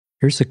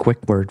Here's a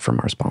quick word from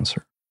our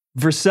sponsor.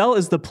 Vercel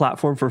is the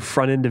platform for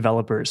front-end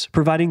developers,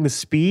 providing the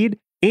speed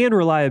and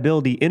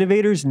reliability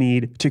innovators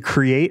need to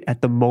create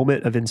at the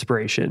moment of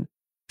inspiration.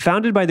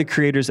 Founded by the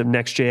creators of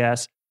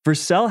Next.js,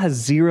 Vercel has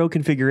zero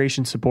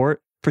configuration support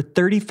for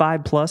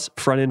 35 plus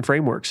front-end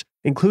frameworks,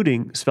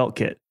 including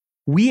SvelteKit.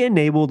 We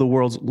enable the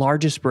world's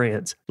largest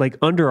brands like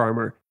Under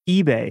Armour,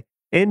 eBay,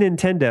 and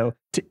Nintendo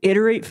to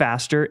iterate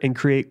faster and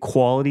create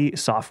quality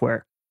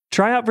software.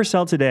 Try out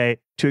Vercel today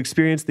to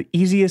experience the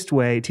easiest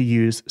way to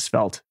use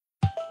Svelte.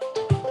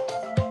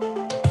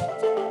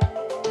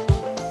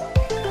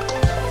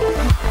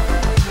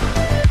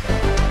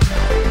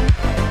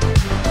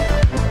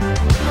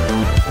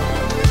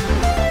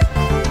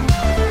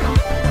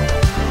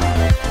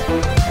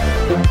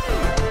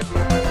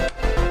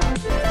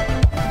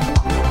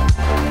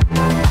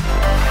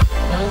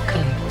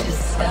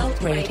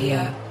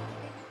 Radio.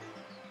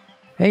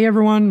 Hey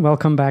everyone,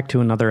 welcome back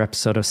to another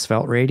episode of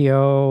Svelte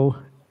Radio.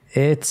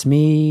 It's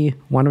me,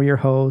 one of your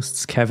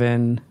hosts,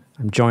 Kevin.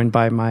 I'm joined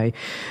by my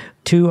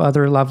two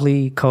other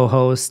lovely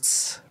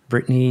co-hosts,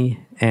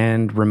 Brittany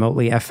and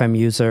remotely FM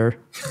user.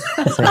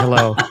 Say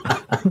hello.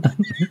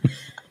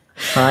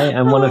 Hi,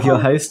 I'm one of your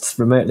hosts,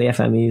 remotely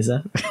FM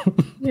user.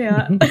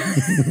 Yeah.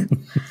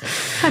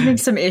 Having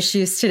some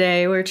issues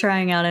today. We're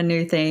trying out a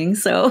new thing,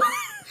 so...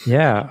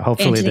 Yeah,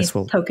 hopefully Anthony's this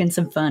will... poking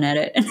some fun at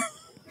it.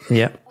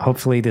 Yeah,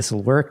 hopefully this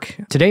will work.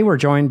 Today we're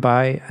joined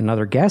by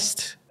another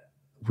guest.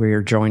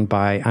 We're joined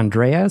by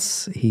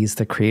Andreas. He's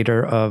the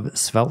creator of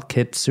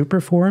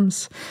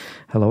SvelteKit-superforms.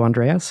 Hello,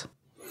 Andreas.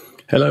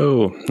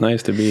 Hello,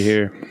 nice to be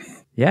here.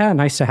 Yeah,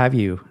 nice to have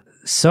you.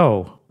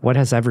 So, what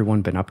has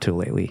everyone been up to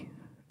lately?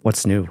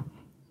 What's new?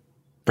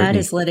 That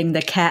is letting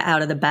the cat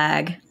out of the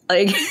bag.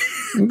 Like...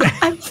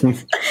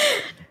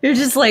 You're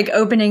just like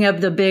opening up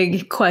the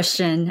big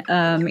question.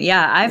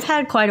 Yeah, I've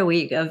had quite a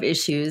week of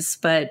issues,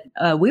 but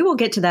we will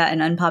get to that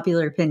in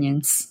unpopular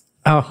opinions.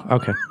 Oh,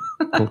 okay.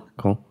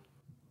 Cool.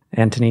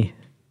 Anthony?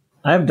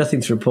 I have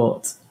nothing to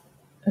report.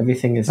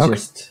 Everything is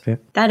just... Yeah.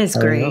 That is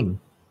great.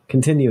 On.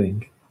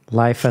 Continuing.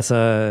 Life as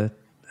a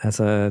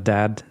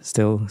dad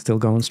still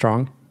going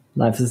strong?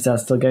 Life as a dad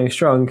still going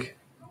strong.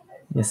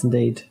 Yes,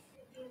 indeed.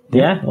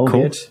 Yeah, all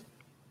cool. good.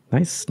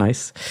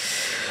 Nice.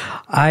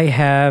 I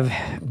have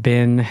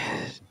been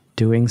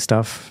doing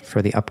stuff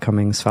for the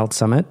upcoming Svelte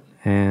Summit,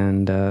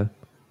 and the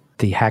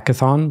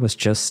hackathon was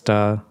just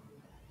the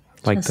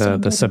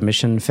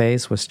submission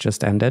phase was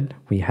just ended.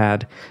 We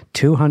had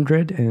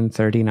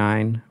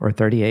 239 or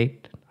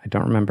 38, I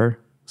don't remember,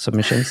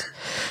 submissions.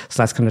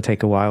 So that's going to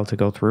take a while to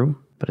go through,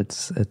 but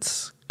it's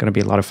going to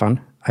be a lot of fun.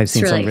 I've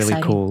seen some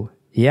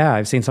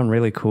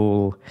really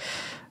cool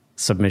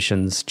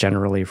submissions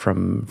generally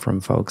from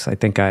folks. I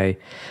think I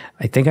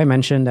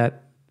mentioned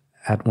at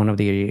one of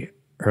the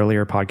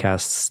earlier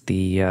podcasts,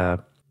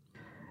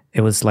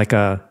 it was like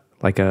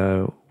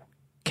a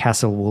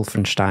Castle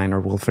Wolfenstein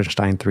or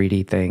Wolfenstein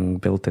 3D thing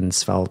built in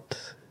Svelte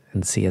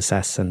and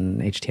CSS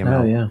and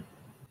HTML. Oh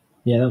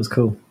yeah, that was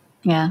cool.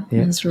 Yeah,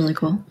 it was really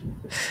cool.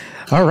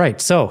 All right,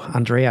 so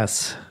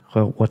Andreas,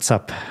 well, what's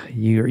up?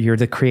 You're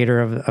the creator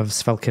of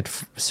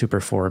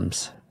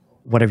SvelteKit-superforms.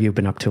 What have you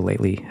been up to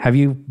lately? Have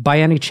you, by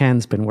any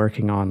chance, been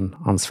working on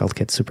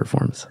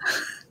SvelteKit-superforms?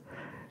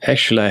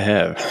 Actually, I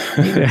have.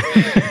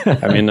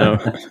 I mean,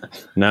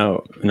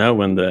 now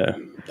when the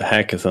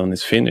hackathon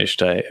is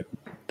finished, I've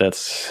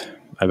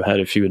had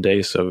a few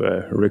days of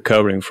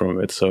recovering from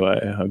it. So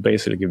I've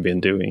basically been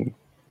doing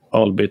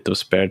all bit of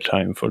spare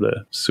time for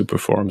the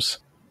superforms.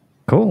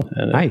 Cool,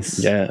 and,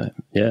 nice. Yeah,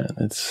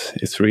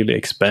 it's really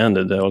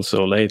expanded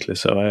also lately.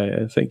 So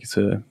I think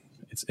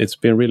it's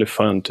been really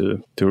fun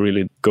to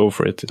really go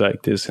for it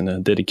like this in a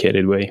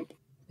dedicated way.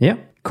 Yeah,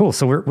 cool.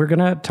 So we're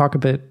gonna talk a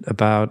bit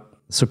about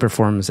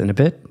superforms in a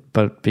bit,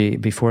 but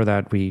before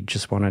that, we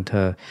just wanted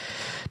to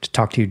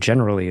talk to you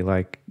generally.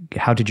 Like,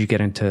 how did you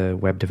get into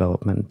web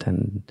development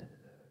and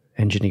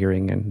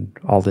engineering and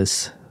all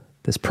this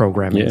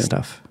programming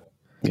stuff?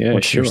 Yeah,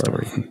 what's sure. your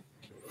story?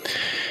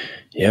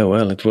 Yeah,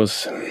 well, it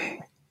was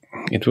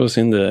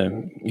in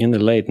the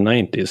late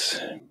 90s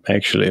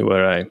actually,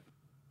 where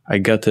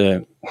I've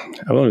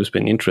always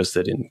been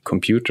interested in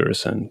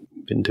computers and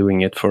been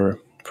doing it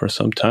for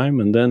some time,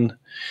 and then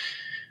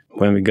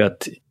when we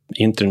got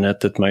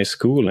internet at my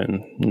school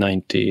in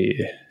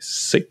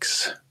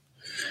 96,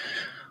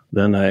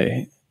 then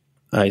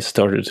I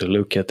started to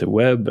look at the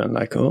web and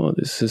like, oh,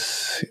 this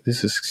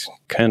is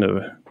kind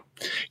of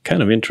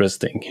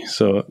interesting.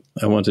 So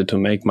I wanted to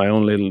make my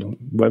own little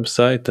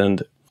website,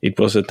 and it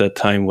was at that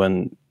time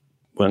when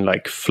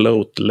like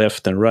float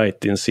left and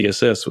right in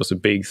CSS was a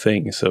big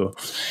thing. So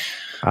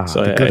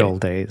the good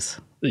old days.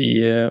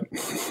 Yeah.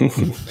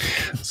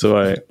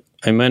 So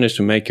I managed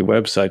to make a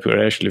website where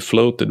I actually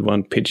floated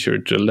one picture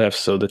to the left,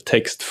 so the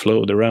text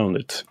flowed around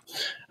it,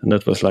 and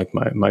that was like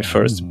my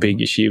first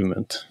big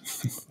achievement.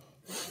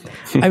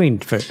 I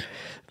mean,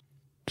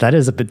 that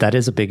is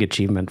a big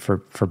achievement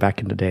for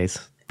back in the days.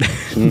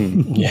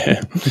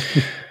 Yeah,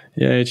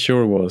 it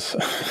sure was.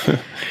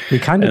 We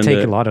kind of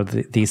take a lot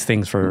of these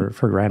things for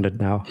granted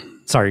now.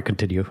 Sorry,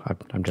 continue.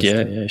 I'm just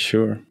yeah,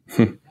 sure.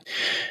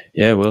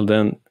 Yeah, well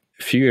then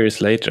a few years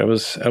later,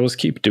 I was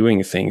keep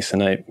doing things,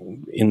 and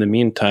in the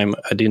meantime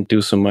I didn't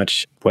do so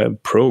much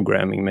web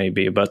programming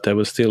maybe, but I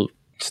was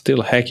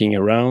still hacking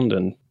around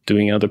and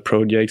doing other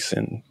projects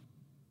in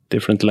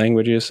different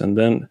languages. And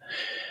then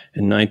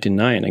in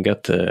 '99 I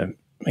got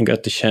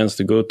the chance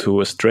to go to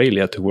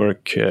Australia to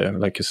work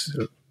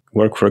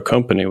work for a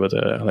company with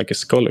a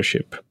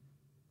scholarship.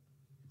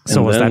 So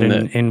And was then,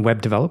 that in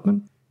web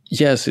development?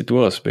 Yes, it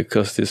was,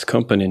 because this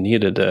company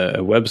needed a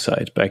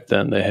website back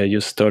then. They had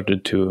just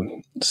started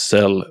to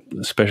sell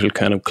a special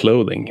kind of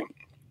clothing.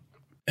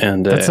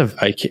 And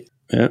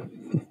yeah.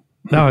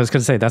 No, I was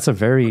going to say, that's a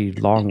very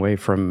long way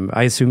from,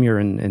 I assume you're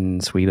in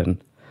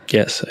Sweden.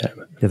 Yes.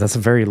 Yeah, that's a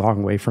very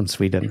long way from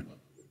Sweden.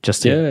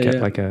 Just to get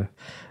I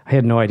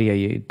had no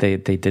idea they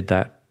did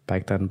that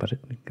back then, but it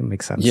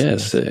makes sense.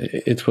 Yes,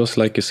 it was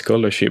like a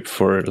scholarship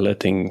for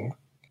letting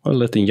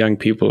young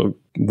people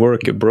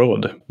work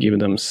abroad, giving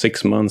them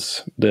 6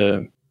 months.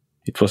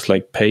 It was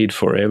like paid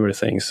for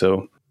everything,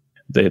 so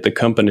the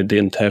company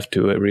didn't have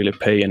to really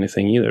pay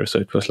anything either. So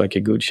it was like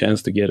a good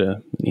chance to get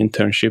an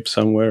internship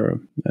somewhere.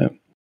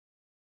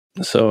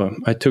 So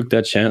I took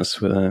that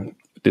chance with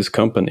this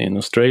company in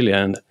Australia,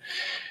 and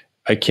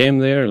I came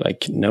there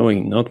like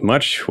knowing not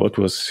much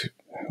what's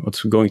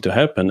going to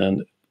happen,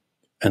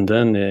 and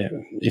then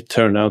it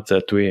turned out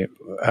that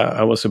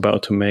I was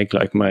about to make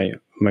like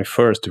my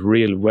first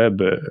real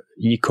web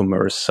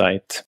e-commerce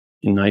site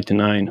in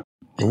 '99.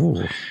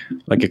 Ooh.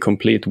 Like a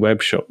complete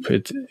web shop.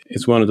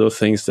 It's one of those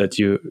things that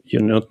you're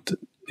not.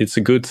 It's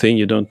a good thing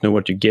you don't know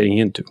what you're getting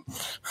into,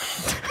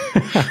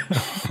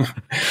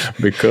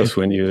 because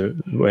when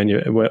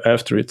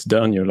after it's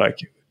done, you're like,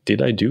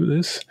 did I do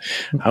this?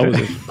 How was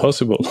it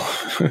possible?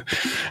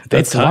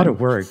 It's a lot of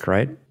work,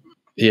 right?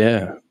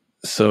 Yeah.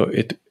 So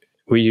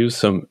we use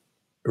some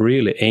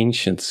really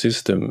ancient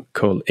system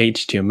called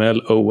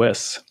HTML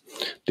OS.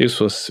 This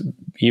was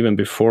even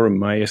before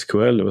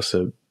MySQL was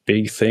a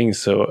big thing,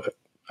 so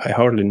I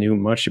hardly knew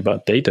much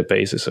about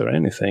databases or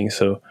anything.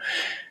 So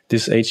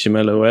this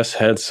HTML OS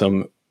had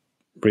some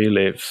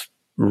really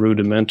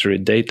rudimentary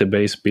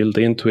database built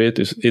into it.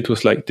 It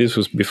was like, this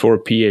was before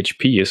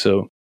PHP,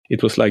 so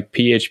it was like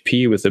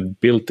PHP with a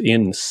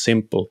built-in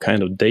simple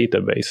kind of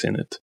database in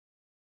it.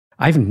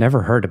 I've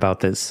never heard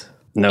about this.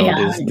 No,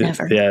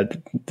 never.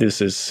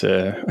 This is,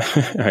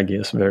 I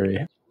guess,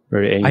 very,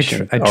 very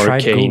ancient. I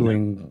tried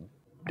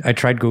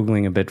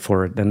Googling a bit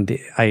for it, and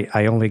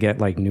I only get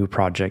like new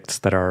projects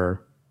that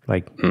are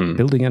like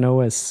building an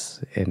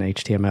OS in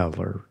HTML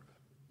or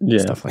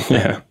stuff like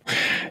that.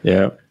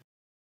 Yeah.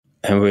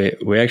 And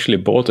we actually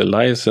bought a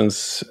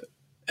license,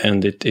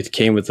 and it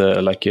came with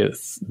a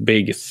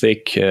big,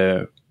 thick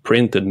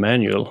printed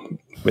manual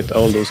with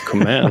all those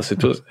commands.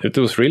 It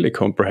was really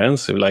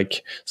comprehensive.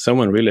 Like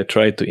someone really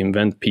tried to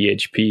invent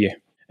PHP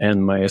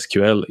and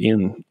MySQL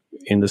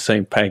in the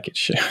same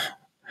package,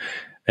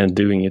 and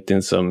doing it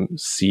in some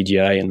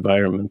CGI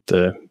environment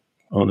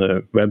on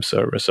a web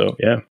server. So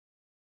yeah,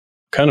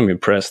 kind of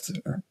impressed.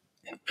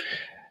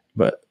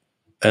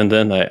 And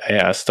then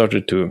I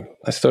started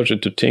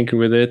to tinker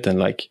with it, and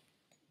like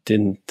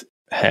didn't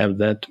have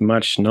that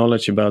much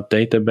knowledge about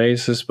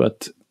databases,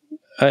 but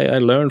I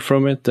learned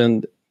from it,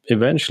 and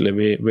eventually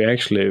we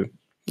actually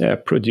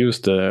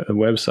produced a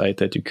website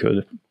that you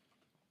could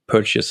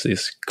purchase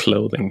this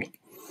clothing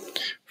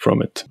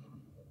from it.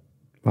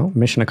 Well,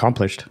 mission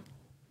accomplished.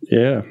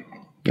 Yeah,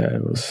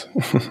 it was.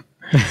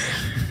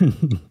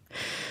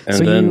 And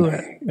so then,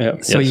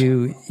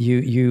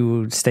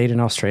 you stayed in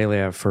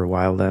Australia for a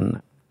while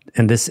then,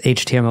 and this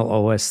HTML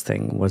OS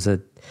thing,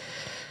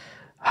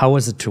 how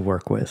was it to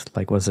work with?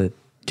 Like,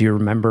 do you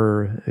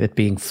remember it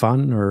being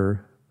fun,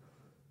 or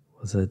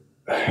was it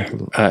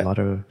a lot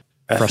of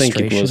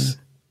frustration? I think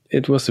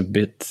it was a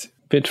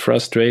bit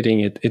frustrating.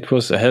 It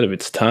was ahead of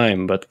its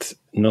time, but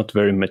not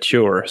very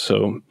mature.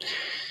 So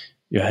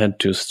you had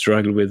to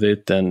struggle with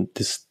it, and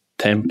this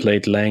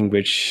template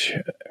language,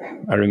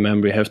 I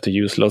remember you have to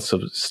use lots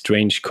of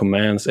strange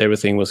commands.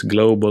 Everything was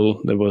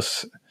global.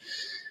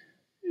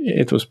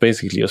 It was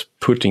basically just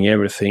putting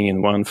everything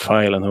in one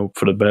file and hope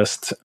for the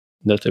best,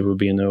 that there would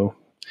be no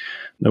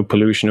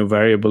pollution of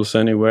variables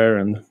anywhere,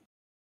 and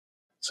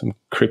some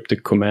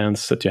cryptic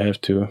commands that you have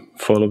to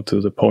follow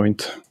to the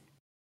point.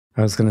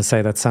 I was going to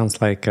say, that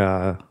sounds like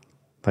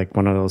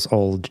one of those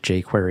old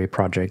jQuery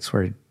projects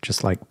where you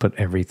just like put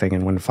everything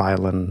in one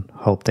file and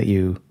hope that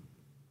you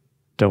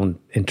don't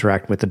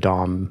interact with the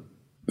DOM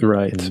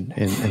right in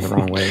the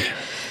wrong way.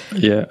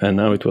 Yeah, and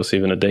now it was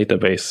even a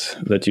database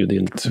that you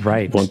didn't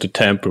want to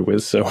tamper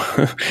with. So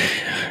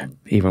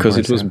because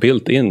it was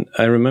built in,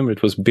 I remember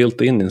it was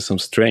built in some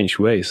strange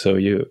way. So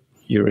you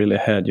really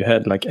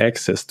had like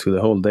access to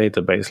the whole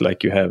database,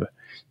 like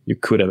you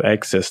could have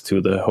access to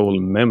the whole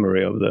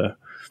memory of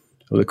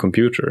the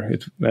computer.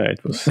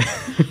 It was.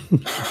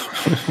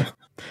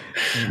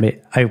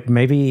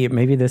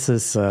 Maybe this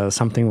is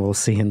something we'll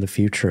see in the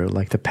future,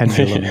 like the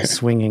pendulum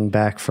swinging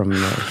back from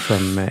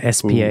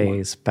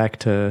SPAs back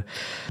to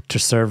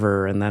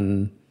server, and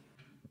then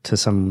to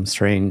some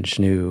strange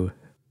new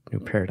new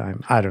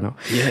paradigm. I don't know.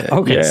 Yeah.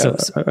 Okay. Yeah. So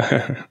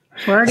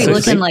We're already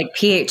looking like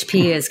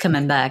PHP is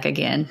coming back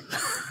again.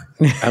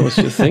 I was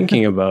just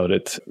thinking about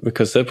it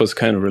because that was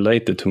kind of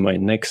related to my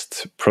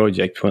next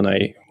project. When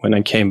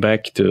I came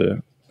back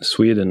to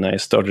Sweden, I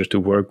started to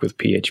work with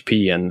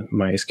PHP and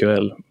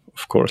MySQL,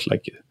 of course,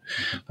 like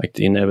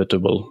the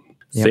inevitable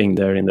thing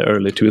there in the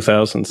early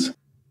 2000s.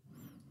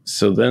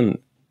 So then,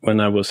 when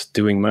I was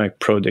doing my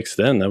projects,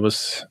 then I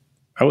was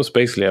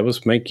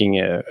making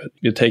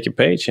you take a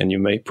page and you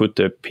may put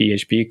the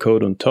PHP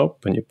code on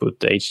top, and you put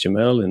the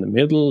HTML in the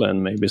middle,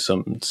 and maybe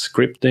some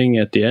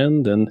scripting at the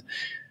end. And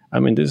I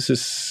mean,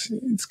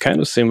 it's kind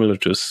of similar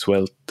to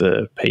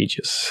Svelte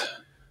pages.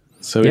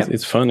 So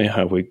it's funny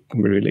how we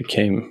really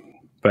came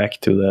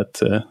back to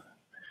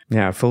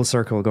that. Full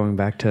circle, going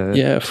back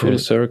to full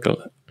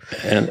circle.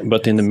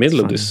 But in the middle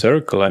of this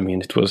circle, I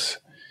mean, it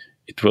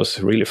was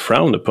really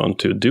frowned upon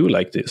to do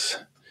like this.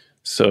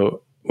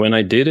 So when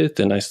I did it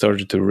and I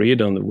started to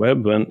read on the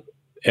web, when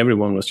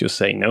everyone was just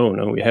saying,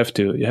 no, you have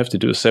to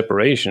do a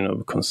separation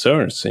of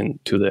concerns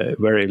to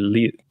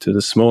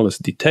the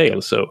smallest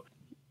detail. So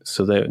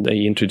they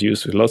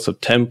introduced lots of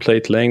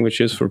template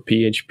languages for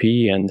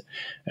PHP, and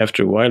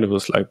after a while it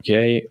was like,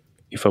 okay,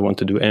 if I want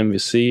to do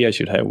MVC, I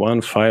should have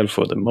one file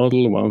for the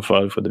model, one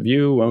file for the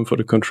view, one for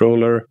the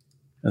controller,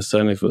 and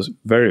suddenly it was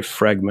very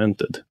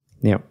fragmented.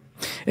 Yeah.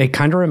 It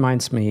kind of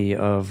reminds me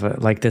of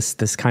like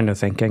this kind of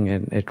thinking,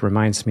 and it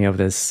reminds me of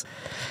this.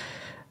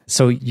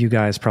 So you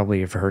guys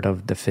probably have heard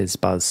of the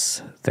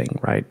FizzBuzz thing,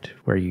 right?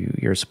 Where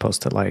you're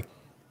supposed to like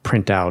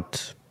print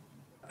out.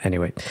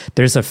 Anyway,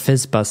 there's a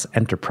FizzBuzz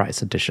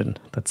Enterprise Edition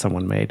that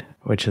someone made,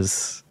 which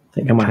is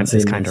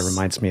kind of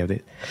reminds me of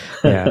it.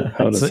 Yeah,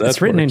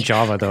 it's written in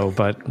Java though,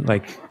 but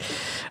like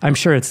I'm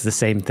sure it's the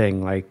same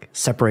thing. Like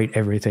separate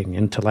everything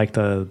into like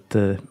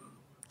the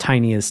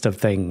tiniest of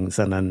things,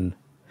 and then.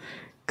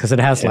 Because it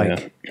has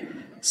like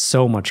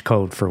so much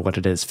code for what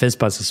it is.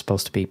 FizzBuzz is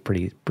supposed to be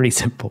pretty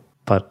simple,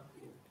 but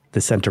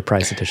this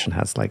Enterprise Edition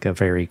has like a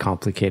very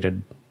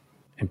complicated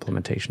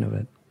implementation of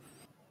it.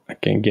 I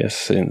can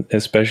guess,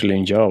 especially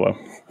in Java,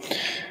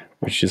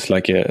 which is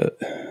like the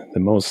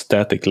most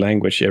static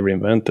language ever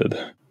invented.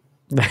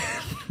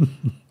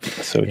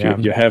 So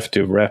you have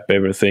to wrap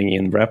everything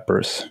in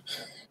wrappers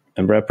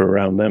and wrap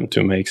around them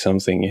to make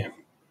something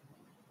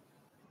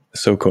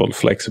so-called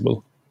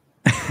flexible.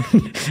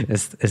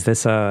 Is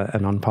this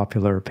an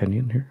unpopular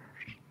opinion here?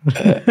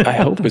 I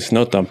hope it's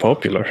not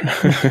unpopular.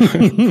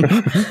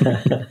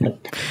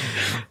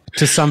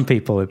 To some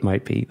people, it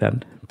might be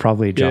then.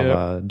 Probably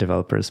Java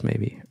developers,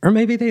 maybe. Or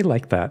maybe they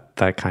like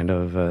that kind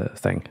of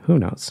thing. Who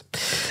knows?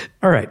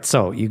 All right,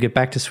 so you get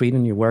back to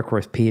Sweden, you work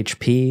with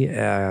PHP,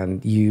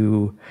 and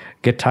you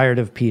get tired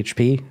of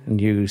PHP, and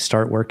you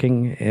start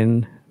working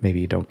in... Maybe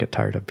you don't get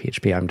tired of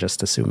PHP, I'm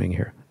just assuming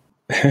here.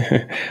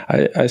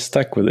 I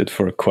stuck with it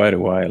for quite a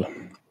while.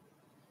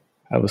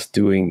 I was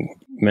doing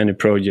many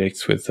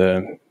projects with,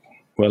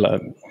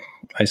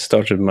 I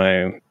started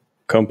my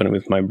company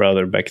with my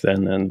brother back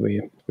then, and we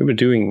were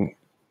doing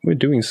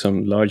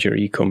some larger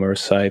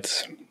e-commerce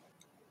sites.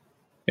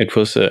 It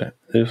was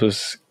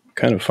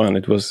kind of fun.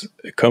 It was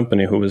a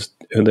company who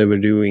they were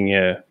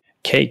doing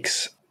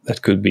cakes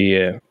that could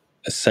be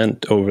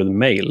sent over the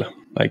mail,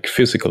 like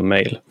physical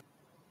mail.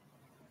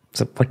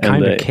 So what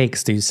kind of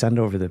cakes do you send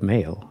over the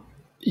mail?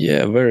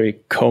 Yeah, very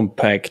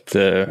compact,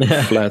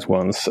 flat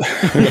ones.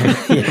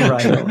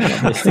 Right.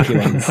 The sticky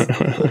ones.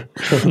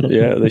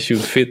 Yeah,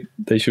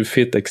 they should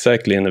fit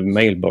exactly in the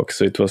mailbox.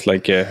 So it was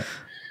like a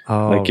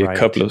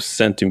couple of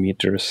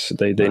centimeters.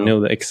 They know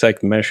the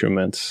exact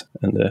measurements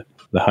and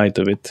the height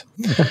of it.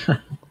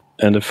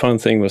 And the fun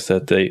thing was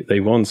that they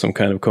won some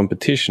kind of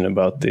competition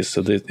about this.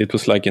 So it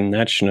was like a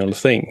national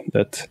thing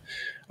that,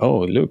 oh,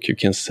 look, you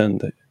can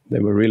send it. They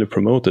were really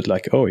promoted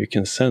like, oh, you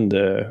can send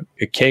a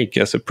cake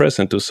as a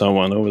present to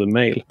someone over the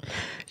mail.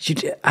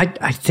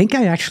 I think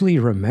I actually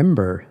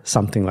remember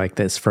something like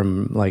this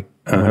from like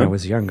when I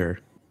was younger.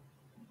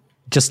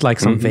 Just like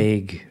some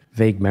vague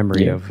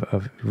memory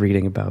of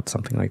reading about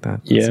something like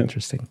that. That's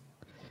interesting.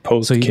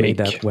 Post so you Cake made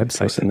that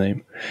website. Was the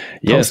name.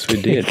 Yes,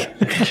 we did.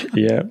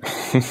 Yeah.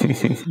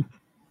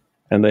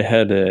 And they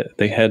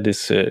had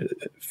this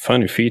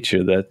funny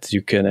feature that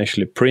you can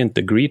actually print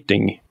the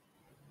greeting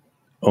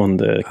on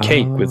the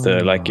cake with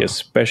like a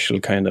special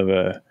kind of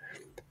a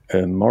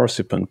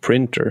marzipan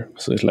printer.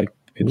 So it's like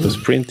it was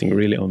printing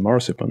really on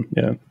marzipan.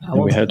 Yeah,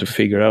 and we had to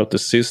figure out the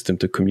system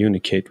to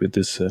communicate with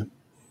this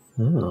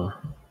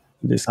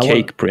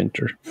cake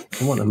printer.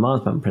 I want a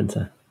marzipan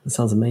printer. That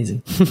sounds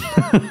amazing.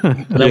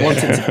 But I want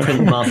it to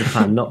print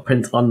marzipan, not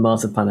print on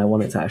marzipan. I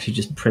want it to actually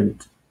just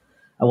print.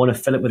 I want to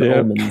fill it with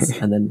almonds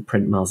and then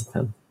print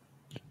marzipan.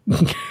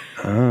 Like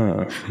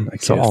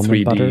so a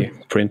 3D butter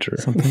printer.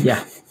 Something?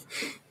 Yeah.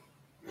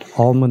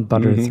 Almond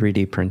butter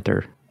 3D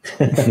printer.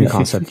 New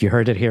concept. You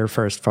heard it here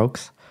first,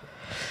 folks.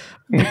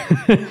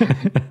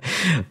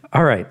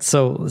 All right.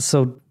 So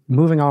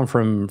moving on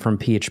from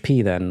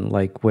PHP then,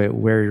 like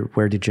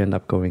where did you end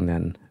up going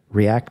then?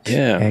 React,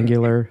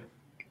 Angular?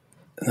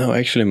 No,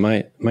 actually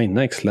my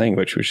next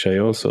language, which I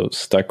also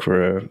stuck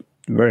for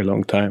very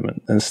long time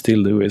and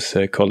still do is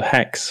called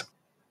HAXE.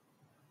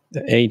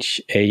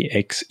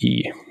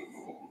 HAXE.org.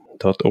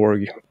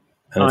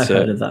 And I've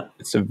heard of that.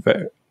 It's a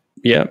very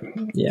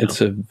it's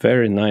a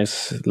very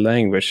nice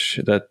language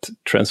that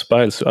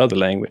transpiles to other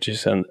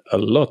languages and a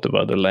lot of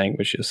other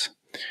languages.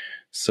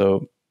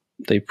 So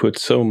they put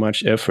so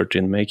much effort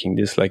in making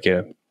this like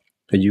a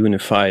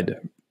unified,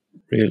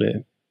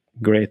 really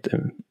great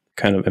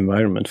kind of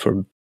environment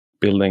for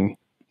building,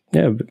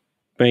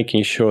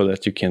 making sure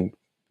that you can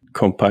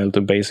compile to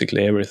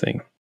basically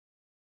everything.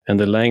 And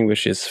the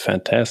language is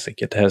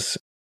fantastic. It has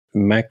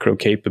macro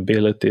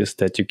capabilities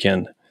that you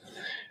can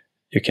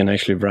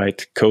actually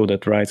write code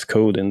that writes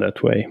code in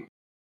that way.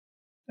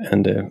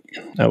 And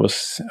I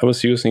was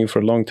using it for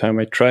a long time.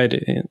 I tried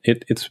it.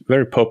 It's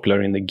very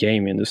popular in the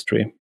game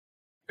industry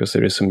because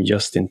there is some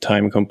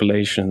just-in-time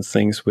compilation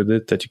things with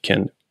it that you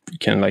can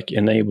like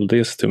enable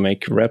this to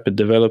make rapid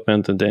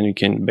development, and then you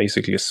can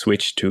basically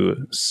switch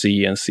to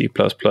C and C++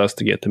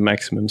 to get the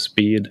maximum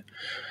speed.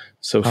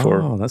 So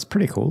that's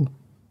pretty cool.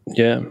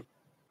 Yeah.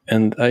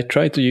 And I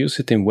tried to use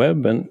it in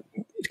web, and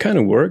it kind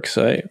of works.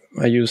 I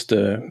used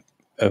a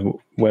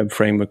web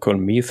framework called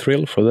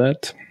Mithril for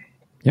that.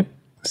 Yep.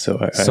 So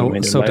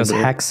does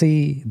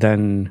HAXE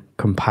then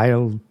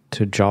compile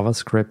to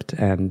JavaScript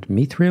and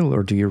Mithril,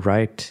 or do you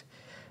write?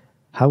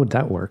 How would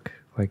that work?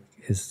 Like,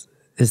 is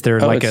there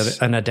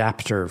an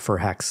adapter for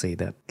HAXE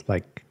that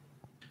like?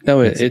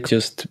 No, it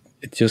just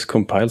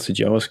compiles to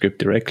JavaScript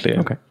directly.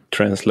 Okay.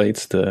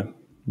 Translates the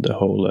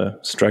whole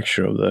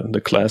structure of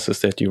the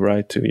classes that you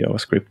write to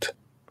JavaScript.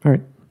 All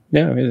right.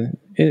 Yeah,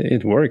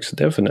 it works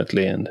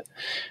definitely, and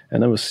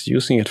I was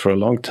using it for a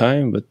long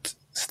time, but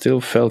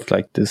still felt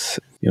like this.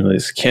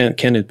 This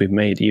can it be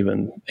made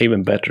even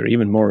better,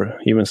 even more,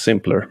 even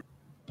simpler,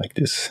 like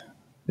this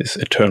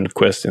eternal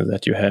question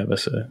that you have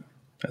as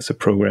a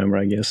programmer,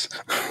 I guess.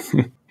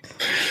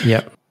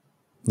 Yep.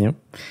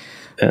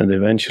 And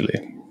eventually,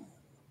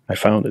 I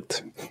found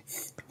it.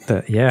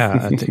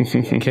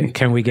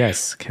 Can we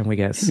guess?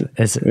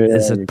 Is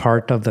it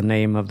part of the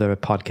name of the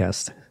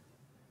podcast?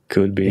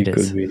 Could be. Yeah.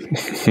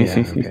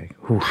 Okay.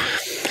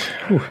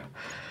 Whew.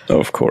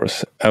 Of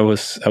course, I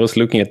was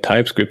looking at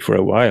TypeScript for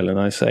a while, and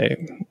I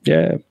say,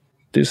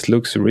 this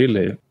looks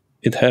really.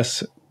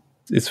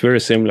 It's very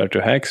similar to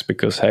HAXE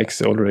because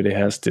HAXE already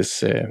has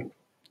this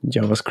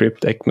JavaScript,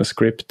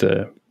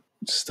 ECMAScript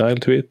style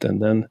to it,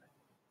 and then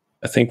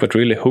I think what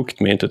really hooked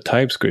me into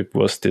TypeScript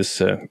was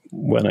this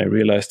when I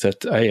realized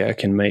that I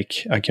can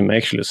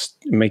actually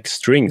make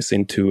strings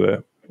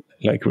into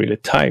like really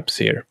types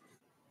here.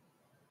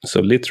 So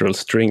literal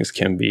strings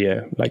can be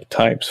like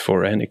types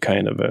for any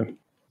kind of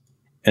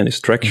any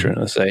structure, and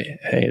I say,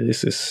 hey,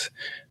 this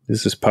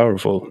is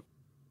powerful.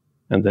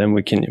 And then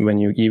when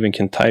you even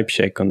can type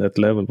check on that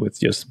level with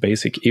just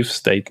basic if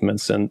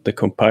statements, and the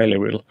compiler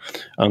will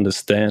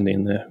understand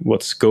in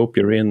what scope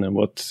you're in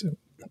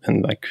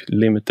and like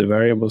limit the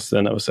variables,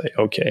 then I would say,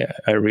 okay,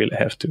 I really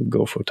have to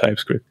go for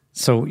TypeScript.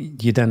 So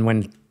you then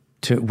went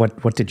to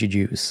what did you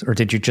use, or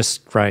did you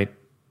just write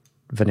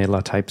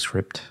vanilla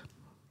TypeScript?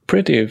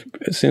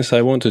 Since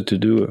I wanted to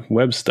do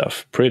web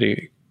stuff,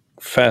 pretty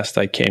fast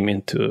I came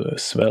into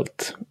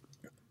Svelte.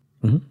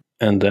 Mm-hmm.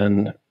 And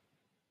then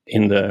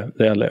in the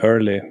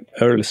early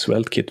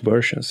SvelteKit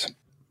versions.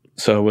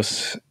 So I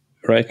was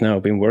right now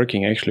been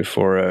working actually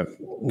for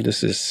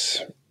this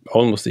is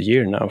almost a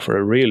year now for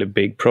a really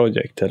big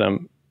project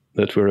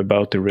that we're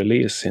about to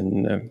release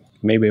in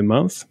maybe a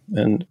month,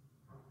 and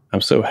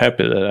I'm so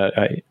happy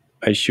that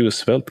I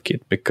choose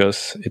SvelteKit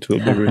because it will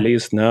be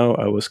released now.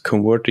 I was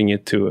converting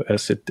it to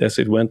as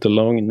it went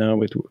along now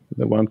with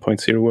the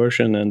 1.0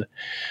 version, and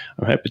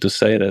I'm happy to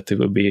say that it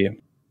will be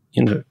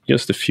in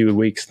just a few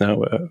weeks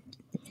now,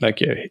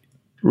 like a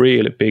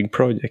really big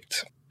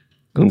project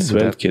in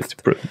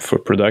SvelteKit for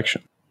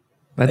production.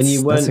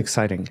 That's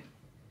exciting.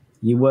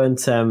 You weren't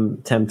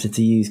tempted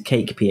to use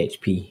Cake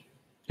PHP?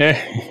 Yeah.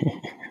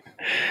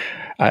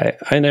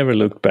 I never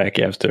looked back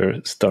after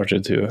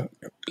started to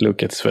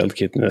look at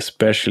SvelteKit, and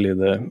especially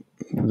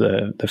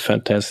the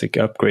fantastic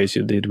upgrades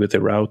you did with the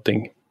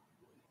routing.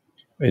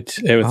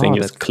 Everything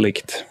just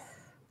clicked.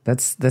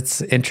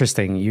 That's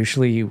interesting.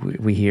 Usually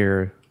we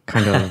hear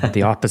kind of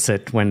the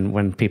opposite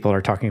when people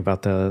are talking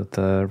about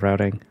the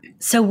routing.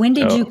 So when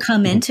did you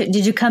come into?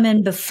 Did you come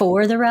in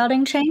before the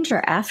routing change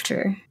or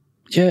after?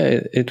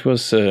 Yeah, it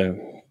was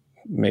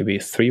maybe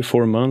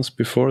 3-4 months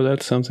before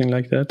that, something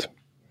like that.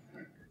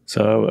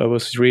 So I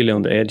was really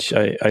on the edge.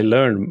 I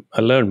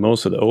learned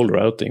most of the old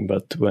routing,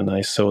 but when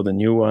I saw the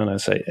new one, I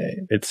say,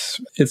 hey,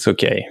 it's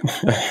okay,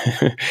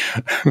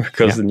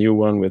 because the new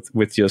one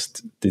with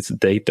just this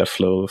data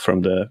flow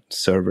from the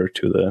server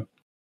to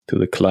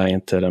the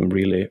client that I'm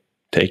really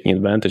taking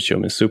advantage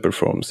of in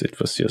SuperForms, it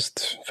was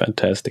just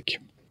fantastic.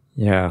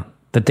 Yeah,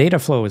 the data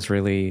flow is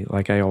really,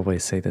 like I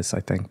always say this,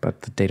 I think,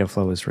 but the data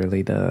flow is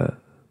really the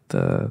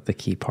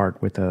key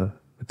part with the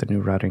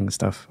new routing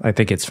stuff. I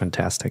think it's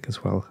fantastic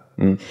as well.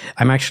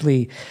 I'm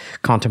actually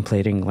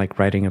contemplating like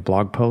writing a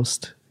blog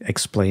post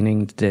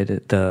explaining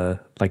the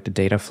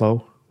data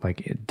flow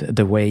like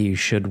the way you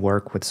should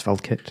work with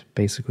SvelteKit,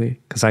 basically?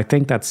 Because I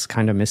think that's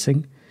kind of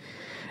missing.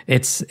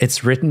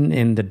 It's written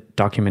in the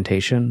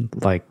documentation,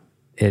 like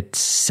it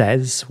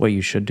says what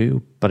you should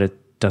do, but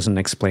it doesn't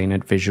explain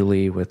it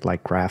visually with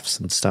like graphs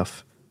and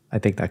stuff. I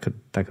think that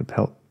could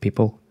help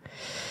people.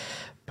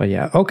 But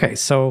yeah, okay.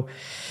 So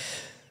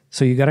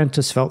you got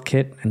into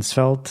SvelteKit and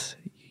Svelte.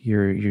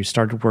 You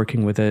started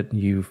working with it.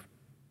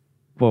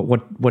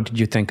 What did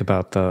you think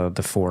about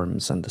the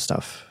forms and the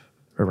stuff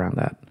around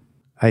that?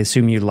 I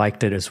assume you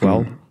liked it as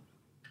well.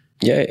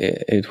 Yeah,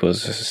 it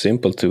was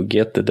simple to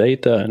get the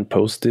data and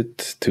post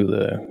it to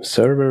the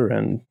server,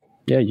 and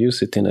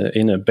use it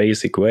in a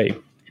basic way.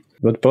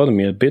 What bothered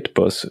me a bit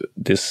was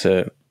this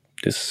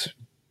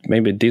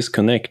maybe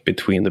disconnect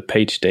between the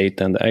page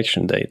data and the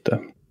action data.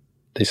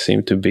 They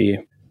seem to be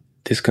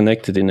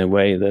disconnected in a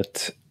way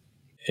that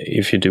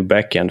if you do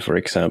backend, for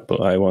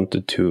example, I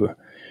wanted to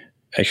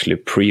actually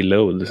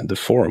preload the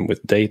form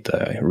with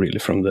data really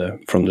from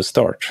the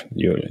start.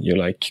 You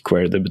like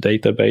query the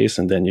database,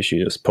 and then you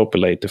should just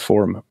populate the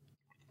form.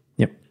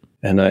 Yep.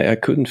 And I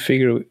couldn't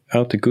figure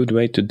out a good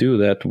way to do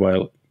that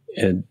while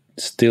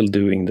still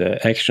doing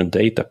the action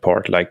data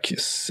part, like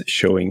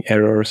showing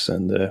errors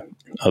and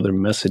other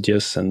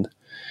messages. And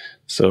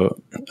so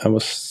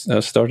I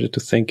started to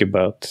think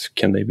about,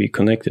 can they be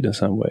connected in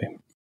some way,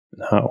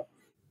 and how?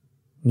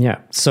 Yeah.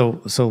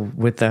 So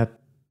with that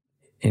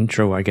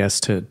intro, I guess,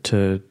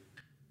 to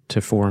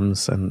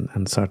forms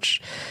and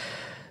such,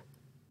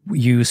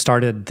 you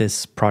started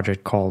this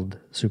project called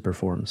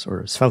SuperForms,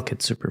 or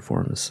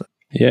SvelteKit-superforms.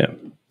 Yeah.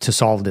 To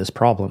solve this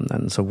problem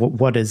then. So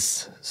what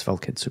is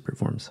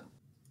SvelteKit-superforms?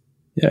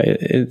 Yeah,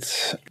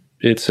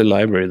 it's a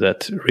library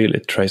that really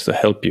tries to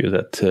help you,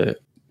 to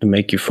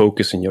make you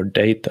focus on your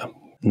data,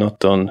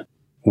 not on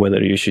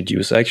whether you should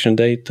use action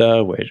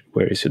data,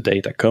 where is your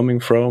data coming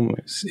from,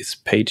 is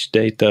page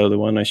data the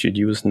one I should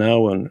use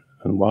now, and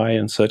why,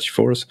 and such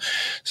forth.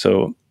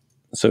 So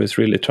it's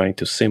really trying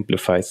to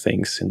simplify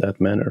things in that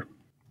manner,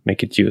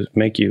 make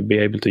you be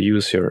able to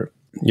use your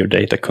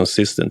data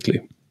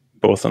consistently,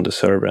 both on the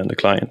server and the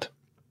client.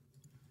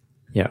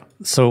 Yeah.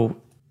 So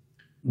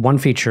one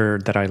feature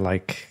that I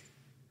like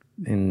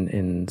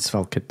in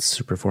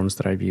SvelteKit-superforms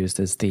that I've used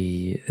is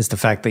the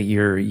fact that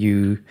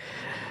you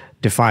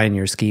define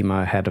your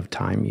schema ahead of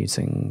time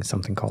using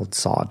something called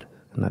SOD,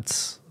 and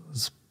that's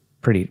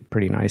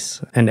pretty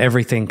nice. And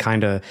everything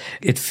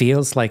it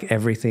feels like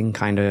everything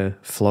kind of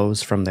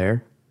flows from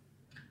there.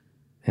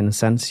 In a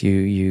sense,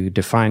 you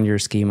define your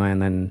schema,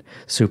 and then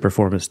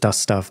SuperForms does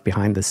stuff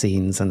behind the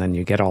scenes, and then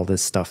you get all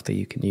this stuff that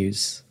you can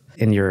use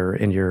in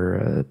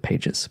your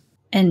pages.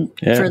 And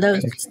for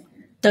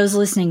those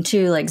listening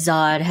too, like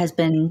Zod has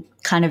been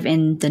kind of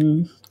in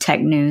the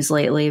tech news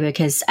lately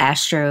because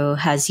Astro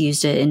has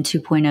used it in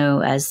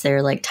 2.0 as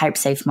their like type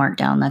safe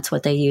markdown. That's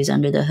what they use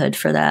under the hood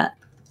for that.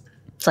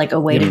 It's like a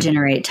way to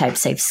generate type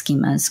safe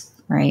schemas,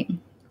 right?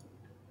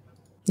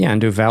 Yeah, and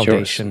do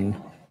validation.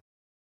 Sure.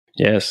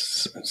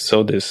 Yes,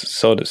 so this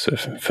is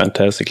a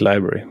fantastic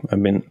library.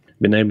 I've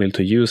been able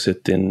to use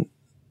it in,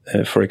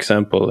 for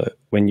example,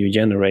 when you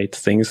generate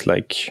things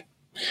like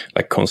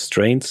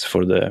constraints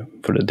for the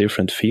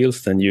different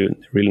fields, then you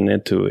really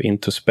need to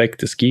introspect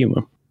the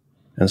schema,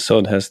 and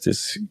SOD has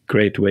this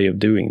great way of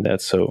doing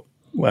that. So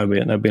I've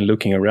been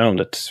looking around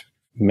at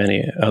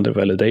many other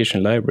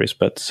validation libraries,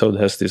 but SOD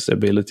has this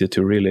ability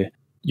to really,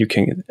 you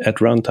can at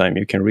runtime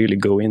you can really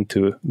go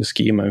into the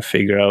schema and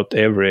figure out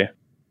every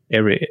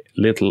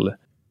little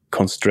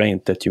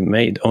constraint that you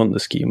made on the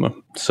schema.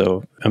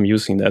 So I'm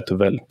using that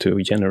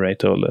to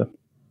generate all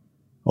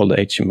the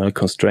HTML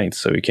constraints.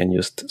 So you can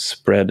just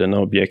spread an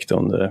object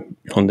on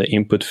the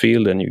input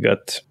field, and you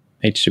got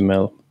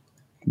HTML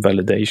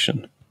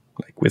validation,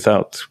 like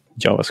without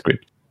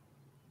JavaScript.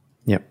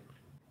 Yep.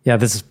 Yeah,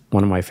 this is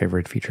one of my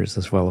favorite features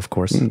as well, of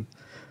course.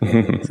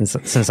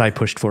 since I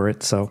pushed for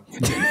it, so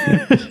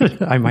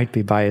I might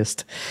be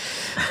biased.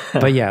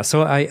 But yeah,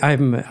 so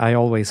I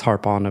always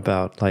harp on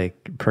about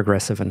like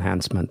progressive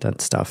enhancement and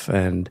stuff,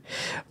 and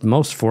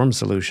most form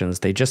solutions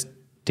they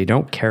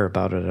don't care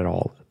about it at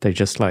all. They're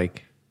just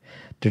like,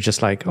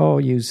 oh,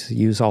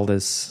 use all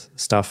this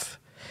stuff,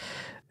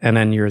 and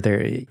then you're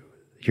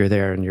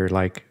there and you're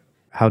like,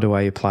 how do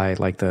I apply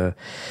like the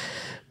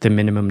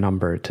minimum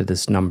number to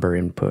this number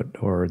input,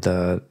 or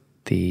the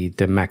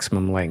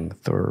maximum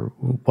length, or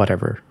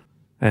whatever.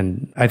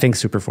 And I think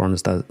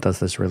SuperForms does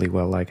this really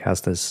well, like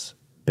has this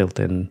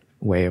built-in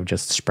way of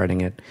just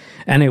spreading it,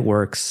 and it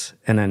works.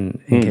 And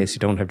then in case you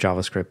don't have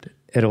JavaScript,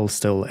 it'll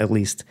still at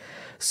least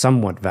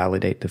somewhat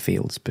validate the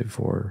fields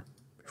before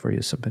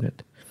you submit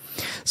it.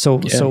 So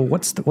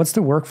what's the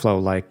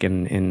workflow like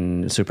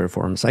in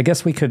SuperForms? I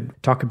guess we could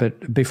talk a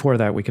bit before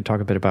that. We could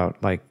talk a bit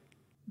about like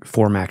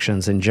form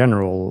actions in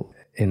general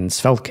in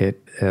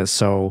SvelteKit.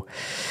 So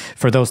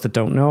for those that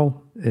don't know,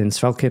 in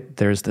SvelteKit,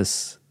 there's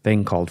this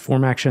thing called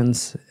form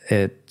actions.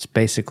 It's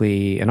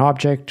basically an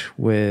object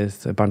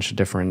with a bunch of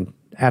different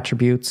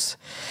attributes.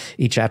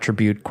 Each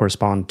attribute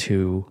corresponds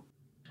to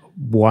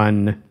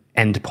one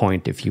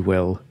endpoint, if you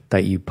will,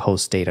 that you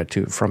post data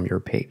to from your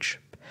page.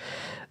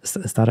 Is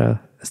that a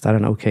that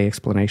an okay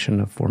explanation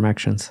of form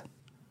actions?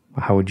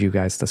 How would you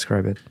guys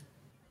describe it?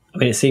 I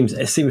mean, it seems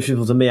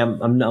simple to me.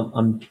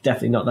 I'm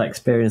definitely not that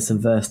experienced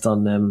and versed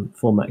on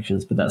form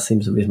actions, but that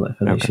seems a reasonable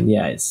explanation. Okay.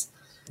 Yeah, it's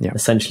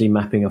essentially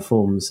mapping a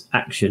form's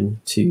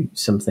action to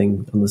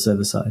something on the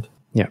server side.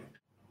 Yeah,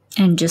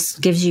 and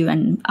just gives you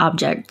an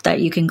object that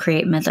you can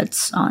create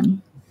methods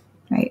on,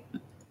 right?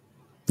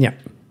 Yeah.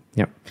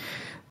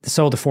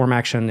 So the form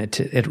action,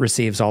 it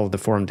receives all of the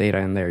form data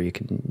in there. You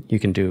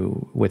can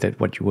do with it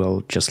what you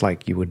will, just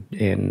like you would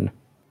in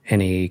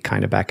any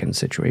kind of backend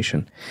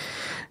situation.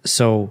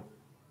 So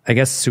I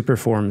guess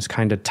Superforms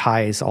kind of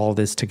ties all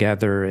this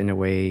together in a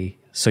way,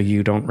 so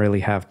you don't really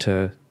have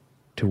to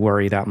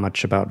worry that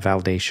much about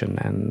validation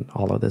and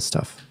all of this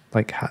stuff.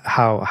 Like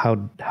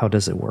how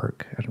does it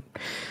work?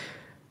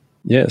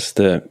 Yes,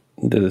 the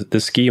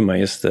schema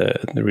is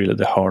really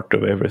the heart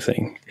of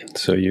everything.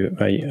 So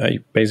I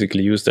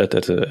basically use that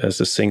as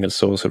a single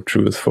source of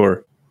truth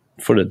for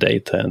the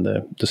data and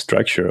the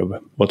structure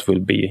of what will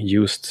be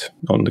used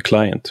on the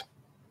client.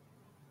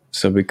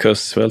 So because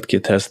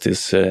SvelteKit has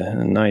this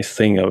nice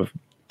thing of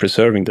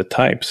preserving the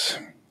types,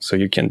 so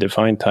you can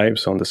define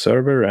types on the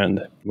server,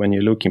 and when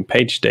you look in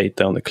page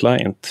data on the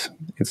client,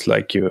 it's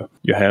like you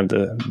have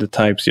the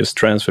types just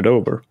transferred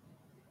over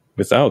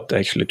without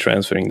actually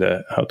transferring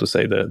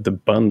the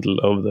bundle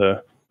of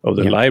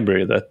the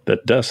library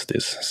that does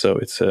this. So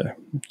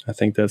I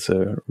think that's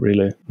a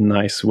really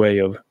nice way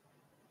of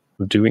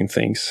doing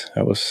things.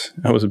 I was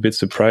a bit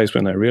surprised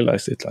when I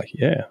realized it. Like,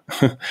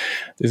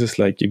 this is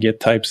like you get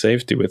type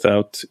safety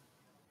without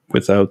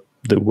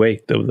the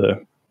weight of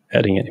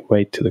adding any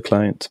weight to the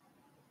client.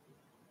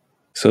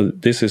 So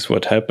this is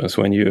what happens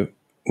when you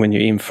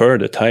infer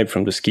the type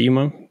from the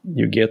schema.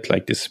 You get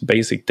like this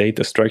basic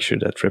data structure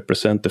that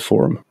represent the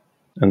form,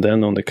 and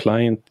then on the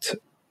client,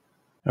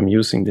 I'm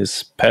using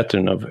this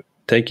pattern of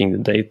taking the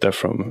data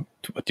from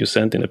what you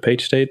sent in the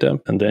page data,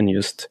 and then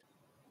just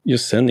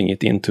sending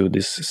it into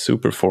this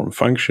superform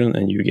function,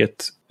 and you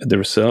get the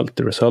result.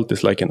 The result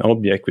is like an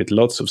object with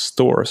lots of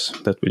stores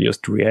that will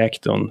just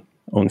react on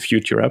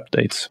future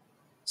updates.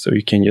 So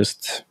you can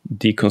just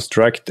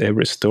deconstruct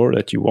every store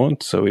that you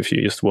want. So if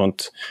you just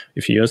want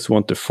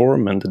the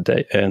form and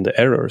the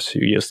errors,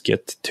 you just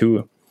get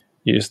two.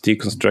 You just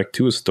deconstruct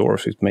two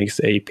stores. It makes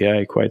the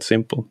API quite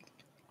simple,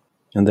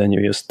 and then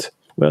you just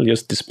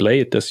display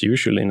it as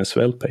usual in a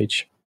Svelte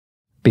page.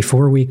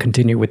 Before we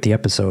continue with the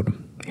episode,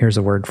 here's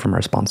a word from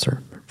our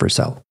sponsor,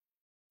 Vercel.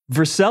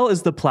 Vercel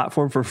is the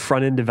platform for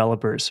front-end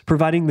developers,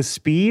 providing the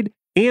speed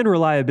and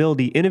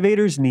reliability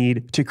innovators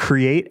need to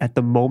create at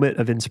the moment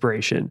of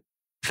inspiration.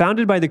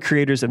 Founded by the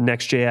creators of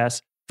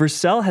Next.js,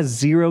 Vercel has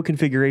zero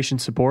configuration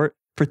support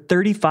for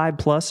 35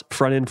 plus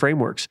front-end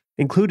frameworks,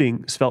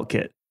 including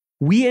SvelteKit.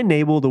 We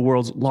enable the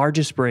world's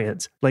largest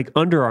brands like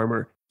Under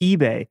Armour,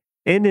 eBay,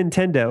 and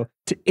Nintendo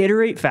to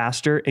iterate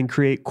faster and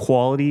create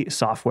quality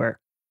software.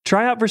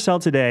 Try out Vercel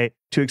today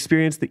to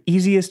experience the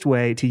easiest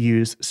way to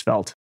use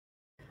Svelte.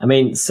 I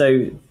mean,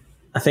 so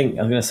I think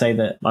I'm going to say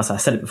that, as I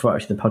said it before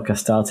actually the podcast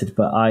started,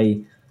 but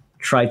I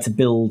tried to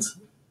build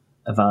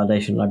a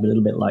validation library a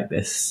little bit like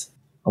this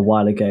a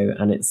while ago,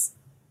 and it's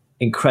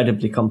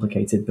incredibly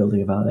complicated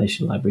building a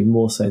validation library,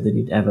 more so than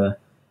you'd ever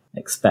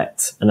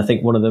expect. And I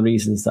think one of the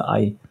reasons that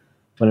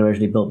when I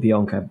originally built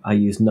Beyonc, I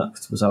used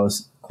Nuxt, was I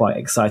was quite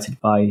excited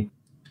by, I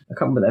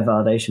can't remember what their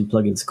validation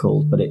plugin's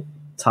called, but it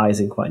ties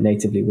in quite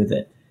natively with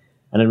it.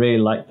 And I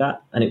really liked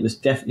that. And it was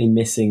definitely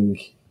missing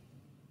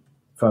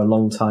for a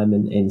long time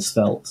in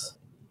Svelte,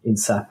 in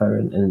Sapper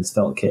and in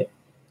SvelteKit.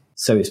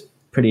 So it's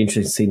pretty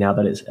interesting to see now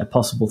that it's a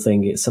possible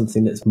thing. It's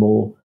something that's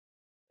more,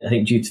 I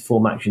think due to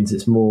form actions,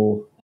 it's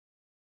more,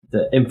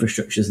 the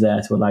infrastructure's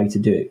there to allow you to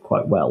do it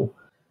quite well.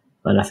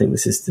 And I think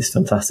this is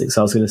fantastic.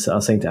 So I was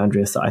saying to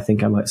Andreas that I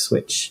think I might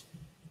switch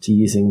to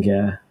using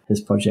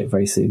his project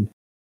very soon,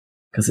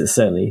 because it's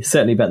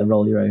certainly better than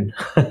roll your own.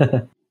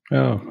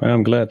 Oh,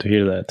 I'm glad to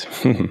hear that.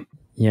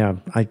 Yeah,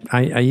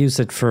 I use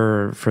it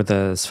for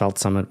the Svelte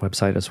Summit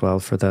website as well,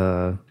 for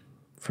the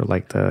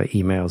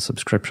email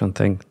subscription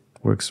thing.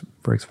 Works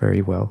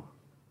very well.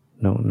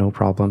 No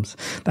problems.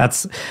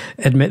 That's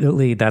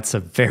admittedly that's a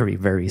very,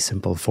 very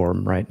simple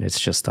form, right? It's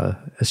just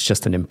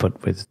an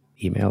input with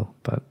email,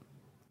 but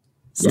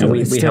still, we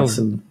have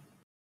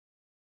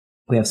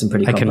some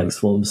pretty complex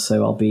forms.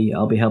 So I'll be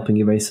helping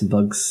you raise some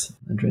bugs,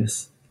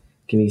 Andreas.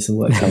 Give me some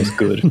work. Sounds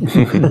good.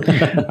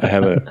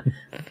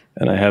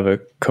 I have a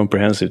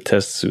comprehensive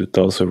test suite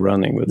also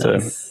running with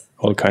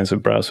all kinds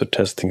of browser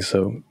testing.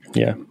 So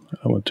yeah,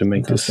 I want to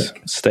make this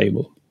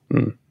stable.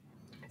 Mm.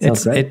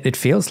 It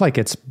feels like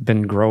it's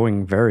been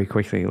growing very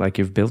quickly. Like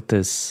you've built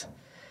this,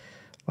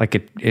 like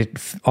it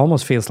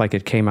almost feels like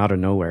it came out of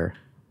nowhere.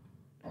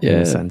 Yeah,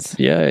 in a sense.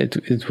 Yeah, it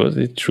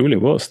truly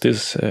was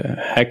this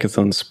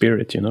hackathon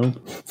spirit, you know.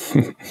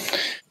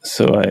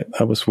 So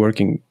I was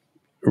working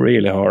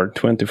really hard,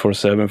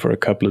 24/7 for a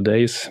couple of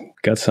days,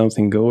 got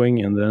something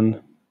going, and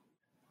then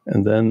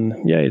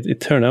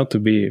it turned out to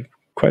be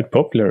quite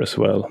popular as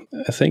well.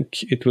 I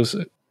think it was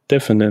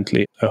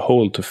definitely a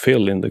hole to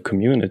fill in the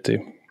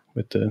community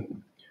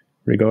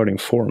regarding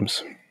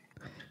forms.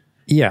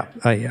 Yeah,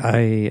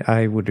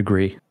 I would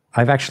agree.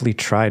 I've actually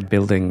tried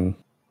building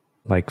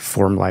like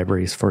form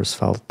libraries for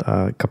Svelte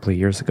a couple of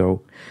years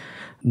ago.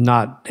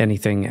 Not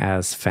anything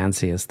as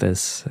fancy as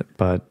this,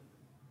 but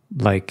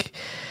like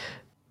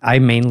I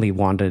mainly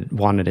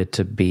wanted it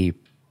to be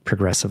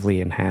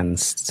progressively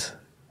enhanced,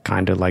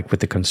 kind of like with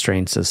the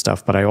constraints and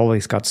stuff. But I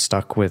always got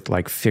stuck with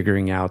like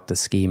figuring out the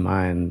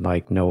schema and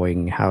like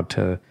knowing how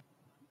to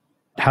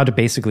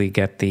basically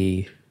get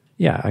the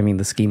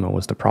schema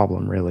was the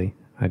problem, really.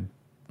 I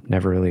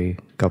never really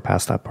got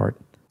past that part.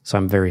 So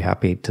I'm very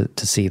happy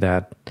to see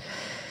that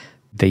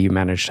you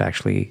managed to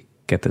actually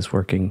get this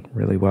working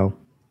really well.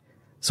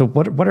 So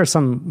what are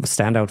some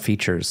standout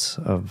features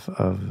of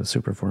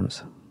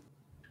SuperForms?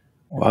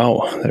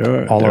 Wow,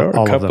 there are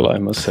a couple, I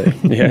must say.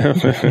 Yeah.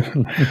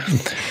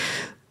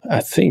 I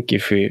think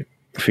if we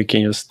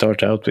can just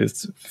start out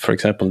with, for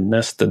example,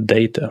 nested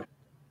data.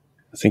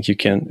 I think you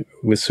can,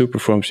 with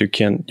SuperForms, you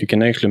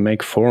can actually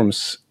make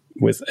forms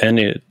with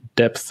any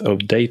depth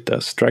of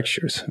data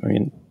structures. I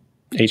mean,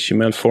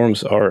 HTML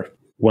forms are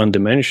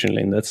one-dimensional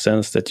in that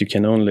sense that you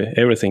can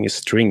everything is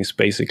strings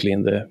basically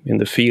in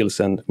the fields,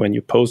 and when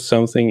you post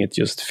something, it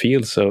just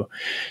fields. So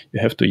you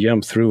have to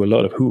jump through a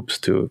lot of hoops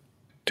to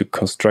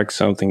construct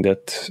something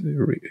that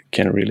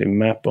can really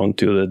map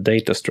onto the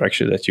data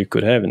structure that you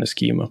could have in a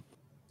schema.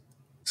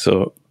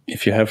 So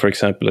if you have, for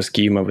example, a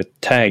schema with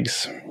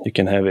tags, you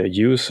can have a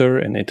user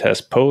and it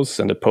has posts,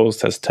 and the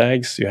post has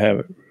tags. You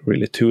have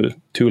really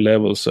two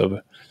levels of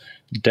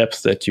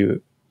depth that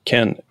you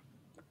can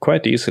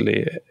quite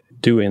easily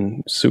do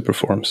in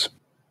SuperForms.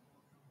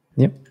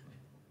 Yep,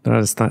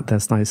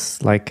 that's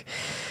nice. Like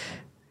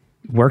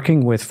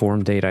working with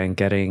form data and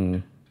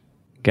getting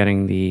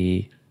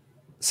the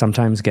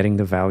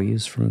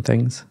values from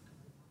things.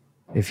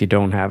 If you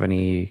don't have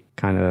any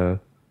kind of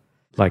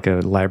like a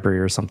library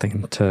or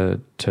something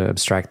to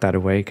abstract that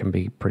away, can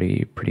be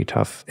pretty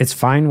tough. It's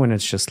fine when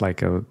it's just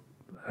like a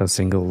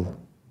single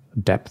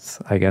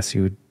depth, I guess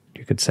you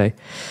could say.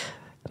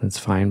 It's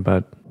fine,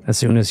 but as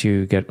soon as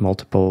you get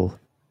multiple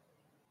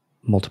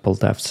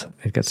depths,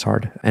 it gets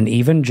hard. And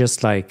even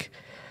just like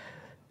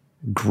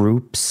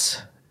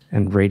groups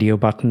and radio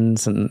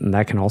buttons, and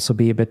that can also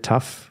be a bit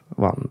tough.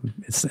 Well,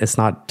 it's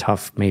not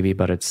tough maybe,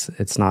 but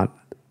it's not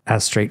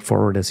as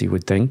straightforward as you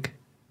would think.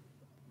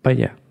 But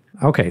yeah.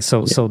 Okay,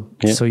 so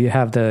you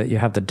have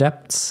the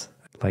depths,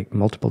 like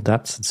multiple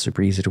depths. It's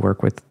super easy to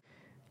work with.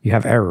 You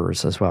have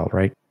errors as well,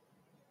 right?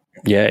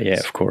 Yeah,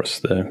 of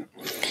course.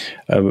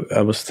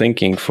 I was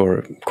thinking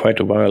for quite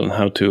a while on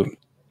how to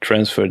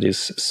transfer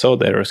these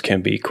SOD errors.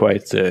 Can be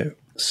quite.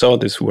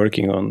 SOD is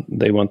working on.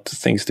 They want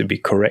things to be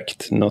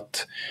correct,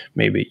 not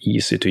maybe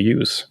easy to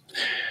use.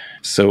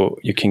 So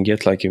you can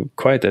get like a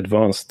quite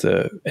advanced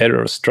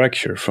error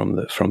structure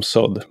from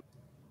SOD,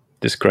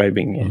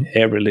 describing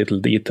every little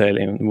detail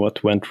in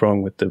what went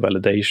wrong with the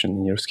validation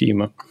in your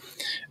schema.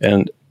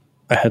 And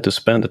I had to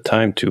spend the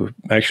time to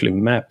actually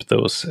map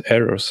those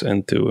errors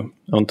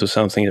onto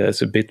something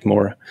that's a bit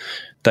more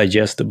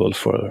digestible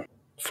for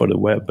the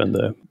web and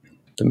the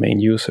main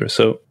user.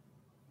 So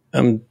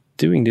I'm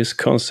doing this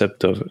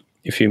concept of,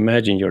 if you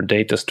imagine your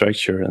data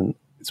structure, and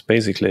it's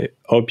basically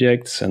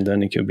objects, and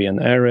then it could be an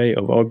array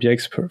of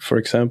objects, for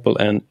example,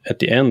 and at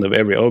the end of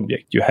every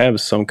object, you have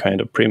some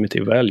kind of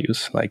primitive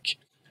values, like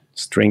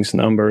strings,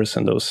 numbers,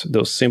 and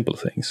those simple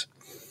things.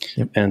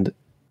 Yep. And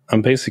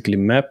I'm basically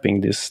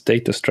mapping this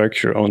data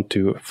structure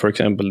onto, for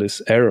example,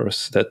 these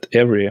errors, that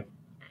every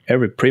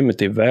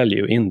primitive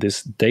value in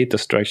this data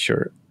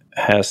structure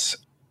has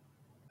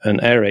an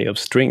array of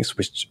strings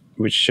which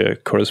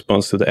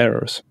corresponds to the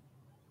errors.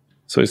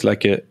 So it's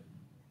like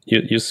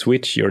you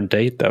switch your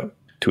data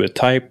to a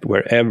type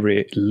where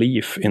every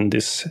leaf in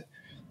this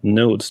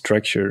node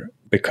structure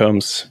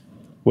becomes,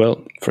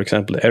 well, for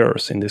example,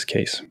 errors in this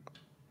case.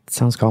 It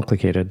sounds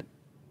complicated.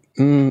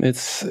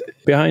 It's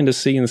behind the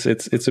scenes.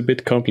 It's a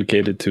bit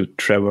complicated to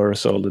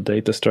traverse all the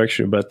data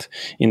structure, but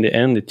in the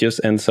end, it just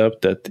ends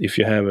up that if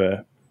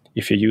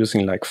you're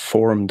using like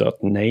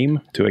form.name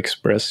to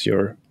express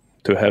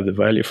to have the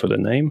value for the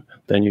name,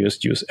 then you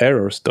just use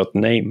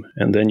errors.name,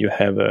 and then you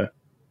have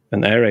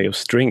an array of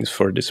strings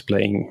for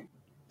displaying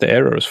the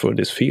errors for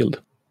this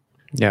field.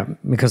 Yeah,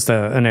 because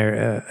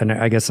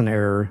I guess an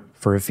error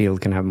for a field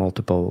can have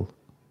multiple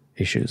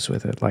issues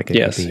with it. Like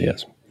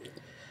yes.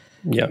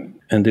 Yeah,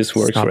 and this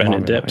works for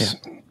any depths.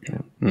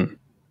 Yeah.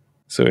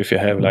 So if you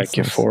have like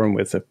a form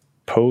with a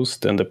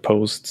post, and the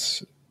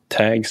post's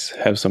tags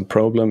have some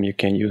problem, you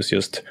can use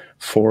just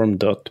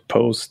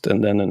form.post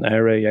and then an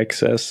array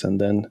access and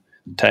then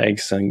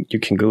tags, and you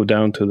can go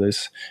down to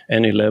this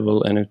any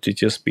level, and it will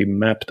just be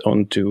mapped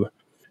onto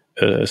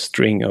a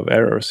string of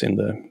errors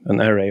an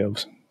array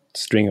of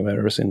string of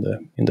errors in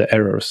the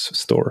errors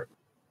store.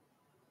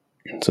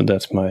 So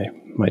that's my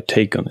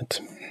take on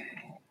it.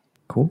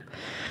 Cool.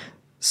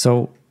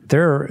 So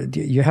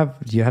you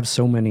have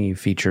so many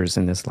features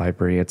in this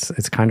library.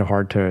 It's kind of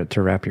hard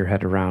to wrap your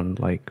head around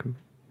like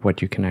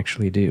what you can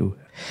actually do.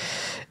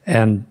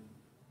 And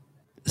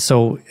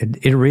so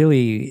it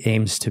really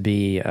aims to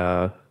be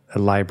a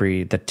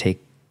library that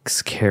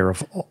takes care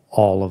of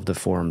all of the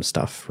form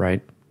stuff,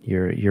 right?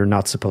 You're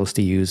not supposed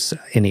to use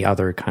any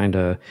other kind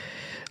of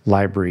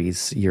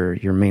libraries.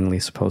 You're mainly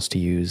supposed to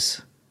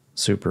use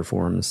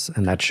superforms,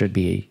 and that should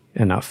be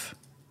enough.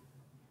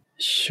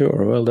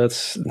 Sure. Well,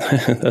 that's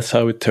that's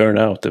how it turned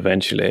out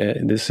eventually.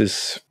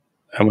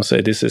 I must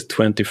say, this is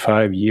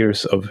 25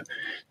 years of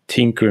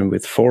tinkering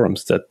with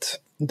forms that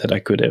I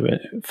could ever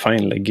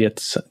finally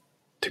get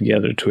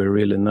together to a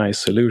really nice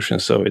solution.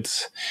 So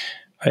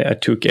I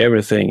took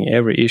every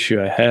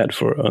issue I had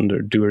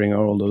during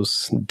all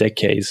those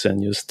decades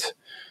and just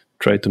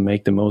tried to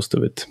make the most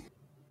of it.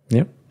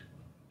 Yep.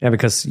 Yeah,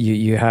 because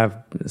you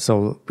have,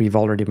 so we've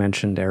already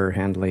mentioned error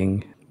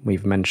handling.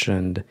 We've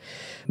mentioned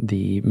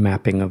the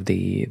mapping of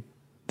the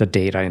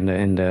data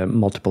in the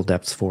multiple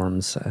depths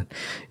forms.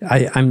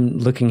 I'm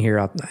looking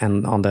here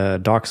and on the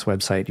docs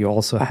website, you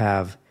also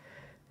have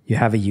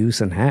a use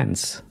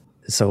enhance.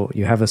 So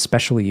you have a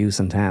special use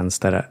enhance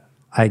that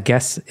I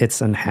guess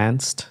it's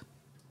enhanced.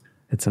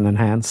 It's an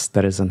enhance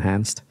that is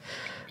enhanced.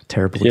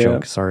 Terrible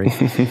joke, sorry.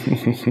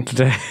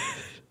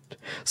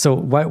 So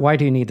why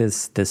do you need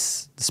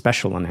this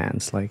special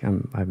enhance? Like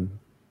I'm a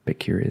bit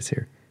curious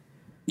here.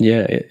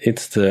 Yeah,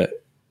 it's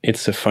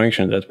a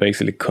function that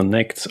basically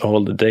connects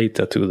all the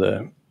data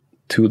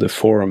to the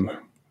form,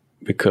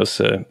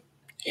 because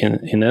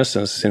in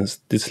essence, since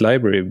this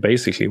library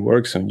basically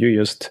works on you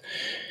just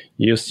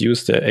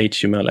use the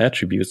HTML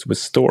attributes with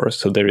stores,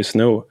 so there is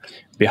no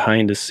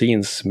behind the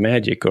scenes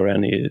magic or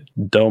any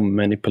DOM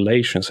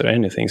manipulations or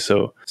anything.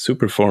 So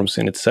Superforms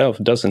in itself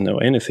doesn't know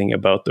anything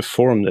about the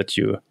form that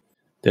you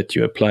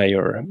apply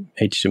your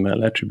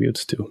HTML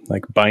attributes to,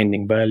 like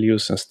binding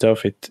values and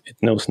stuff. It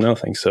knows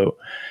nothing. So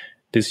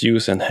this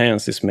use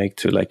enhance is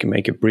make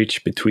a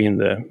bridge between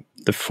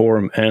the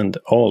form and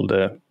all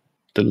the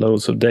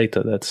loads of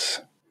data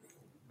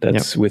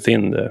that's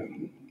within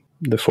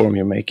the form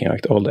you're making,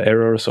 like all the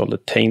errors, all the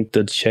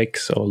tainted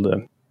checks, all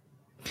the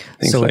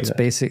things like that.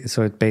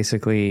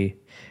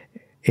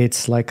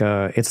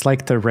 It's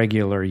like the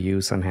regular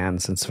use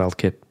enhance in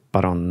SvelteKit,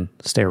 but on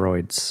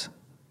steroids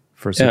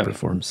for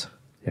Superforms.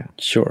 Yeah,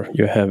 sure.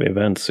 You have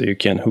events, so you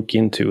can hook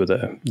into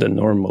the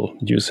normal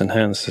use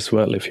enhance as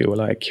well if you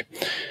like.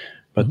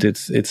 But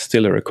it's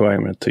still a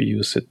requirement to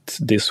use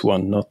this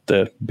one, not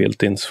the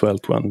built-in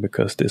Svelte one,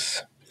 because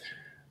this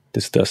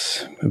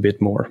does a bit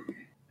more.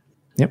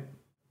 Yep.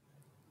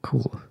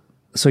 Cool.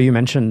 So you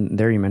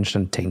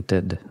mentioned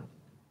tainted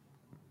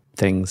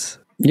things.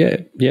 Yeah.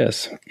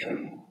 Yes.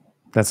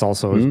 That's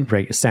also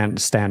a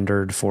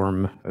standard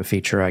form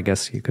feature, I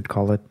guess you could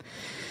call it.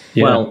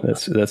 Yeah, well,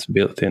 that's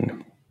built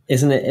in.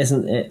 Isn't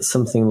it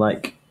something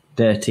like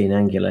dirty in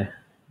Angular?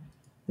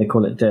 They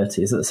call it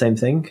dirty. Is it the same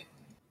thing?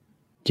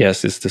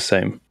 Yes, it's the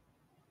same.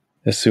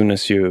 As soon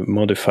as you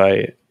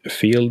modify a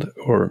field,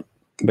 or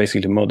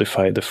basically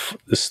modify the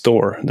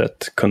store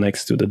that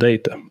connects to the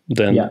data,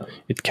 then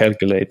it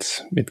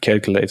calculates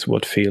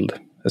what field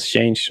has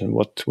changed and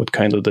what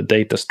kind of the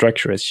data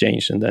structure has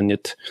changed, and then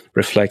it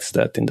reflects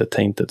that in the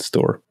tainted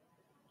store.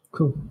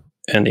 Cool.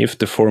 And if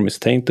the form is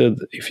tainted,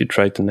 if you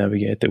try to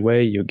navigate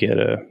away, you get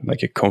a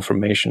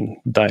confirmation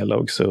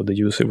dialog, so the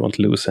user won't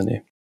lose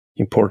any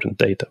important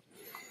data.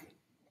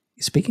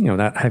 Speaking of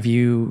that, have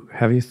you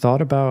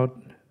thought about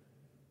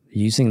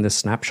using the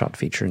snapshot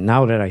feature?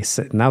 Now that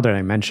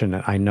I mention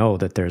it, I know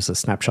that there's a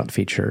snapshot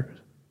feature.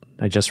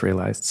 I just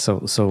realized. So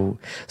in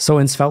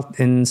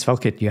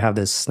SvelteKit, you have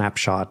this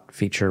snapshot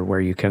feature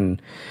where you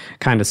can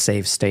kind of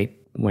save state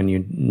when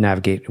you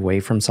navigate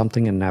away from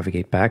something and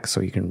navigate back,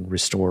 so you can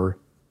restore,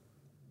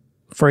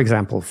 for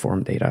example,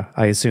 form data.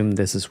 I assume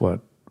this is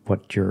what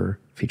your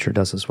feature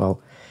does as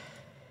well.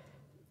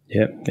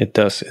 Yeah, it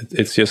does.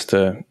 It's just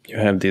you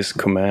have these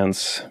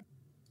commands,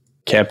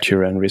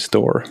 capture and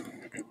restore,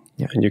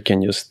 and you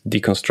can just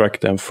deconstruct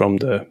them from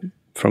the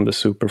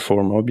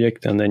superform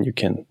object, and then you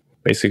can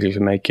basically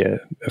make a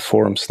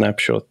form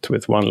snapshot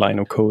with one line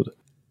of code.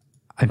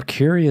 I'm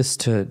curious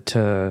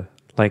to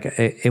like,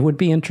 it would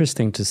be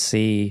interesting to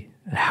see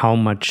how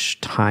much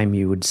time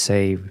you would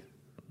save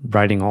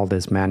writing all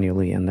this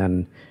manually and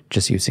then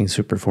just using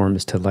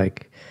Superforms to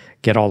like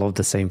get all of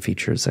the same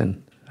features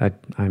in.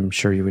 I'm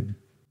sure you would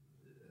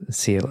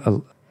see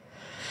a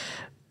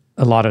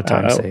lot of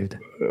time saved.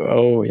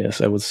 Oh yes,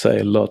 I would say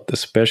a lot,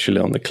 especially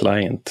on the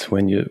client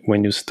when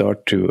you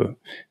start to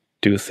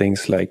do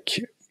things like,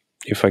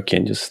 if I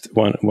can just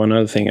one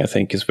other thing I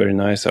think is very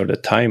nice are the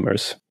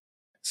timers.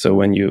 So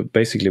when you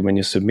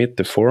submit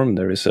the form,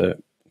 there is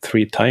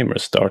 3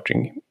 timers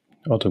starting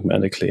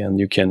automatically, and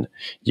you can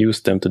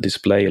use them to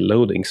display a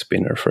loading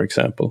spinner, for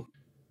example.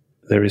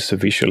 There is a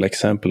visual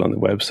example on the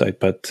website,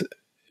 but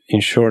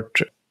in short,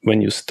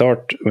 when you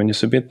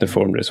submit the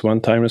form, there's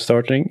 1 timer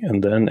starting,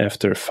 and then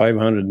after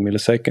 500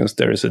 milliseconds,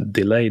 there is a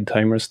delayed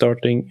timer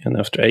starting, and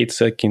after 8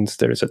 seconds,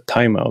 there is a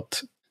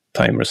timeout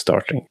timer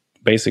starting.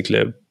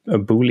 Basically a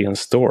Boolean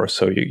store,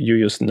 so you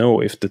just know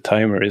if the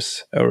timer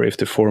is, or if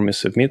the form is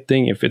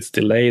submitting, if it's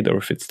delayed, or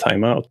if it's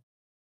timeout.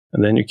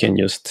 And then you can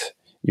just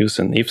use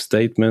an if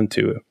statement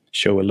to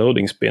show a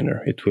loading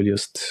spinner. It will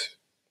just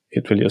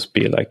it will just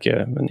be like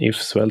an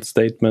if svelte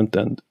statement,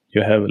 and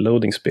you have a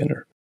loading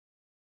spinner.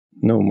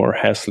 No more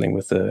hassling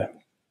with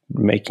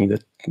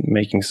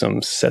making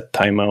some set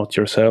timeout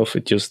yourself.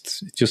 It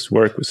just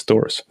work with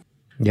stores.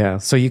 Yeah,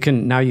 so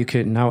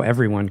now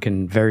everyone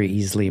can very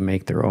easily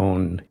make their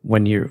own.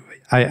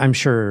 I'm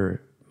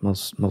sure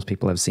most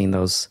people have seen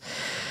those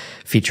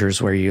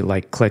features where you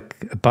like click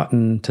a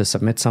button to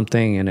submit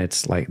something, and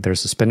it's like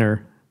there's a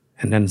spinner,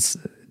 and then it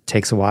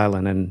takes a while,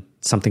 and then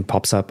something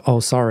pops up.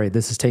 Oh, sorry,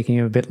 this is taking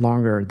a bit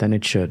longer than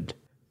it should.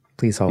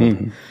 Please hold.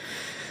 Mm-hmm.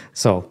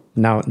 So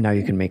now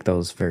you can make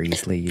those very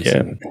easily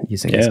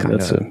using this kind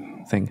of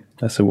thing.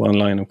 That's a one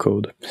line of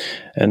code,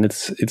 and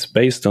it's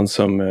based on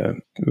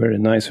some very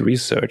nice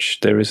research.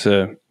 There's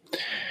an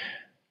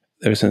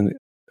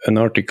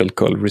article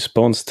called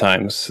 "Response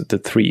Times: The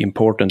Three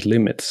Important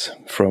Limits"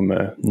 from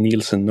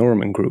Nielsen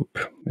Norman Group.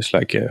 It's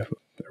like a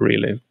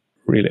really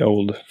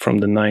old, from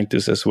the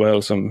 90s as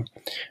well. Some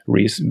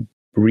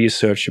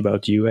research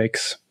about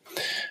UX.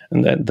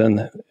 And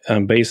then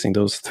I'm basing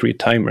those 3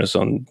 timers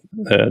on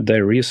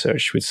their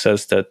research, which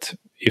says that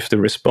if the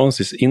response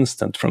is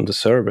instant from the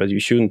server, you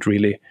shouldn't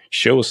really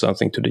show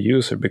something to the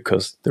user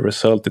because the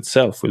result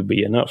itself will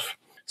be enough.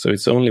 So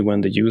it's only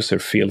when the user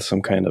feels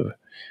some kind of,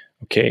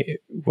 okay,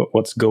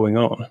 what's going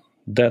on?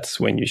 That's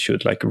when you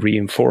should like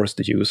reinforce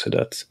the user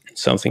that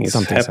something's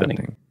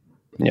happening.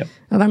 Yeah.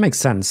 And that makes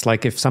sense.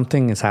 Like if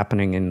something is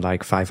happening in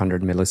like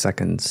 500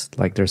 milliseconds,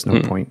 like there's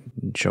no point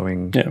in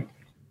showing... Yeah.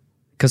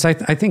 Because I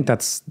think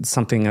that's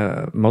something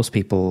most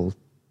people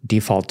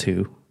default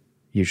to.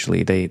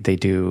 Usually they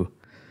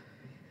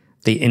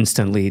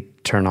instantly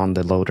turn on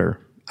the loader.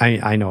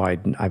 I know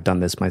I've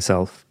done this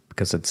myself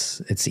because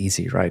it's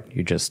easy, right?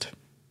 Because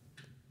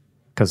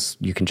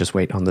you can just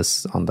wait on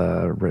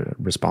the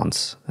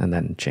response and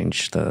then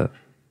change the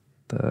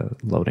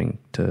loading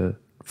to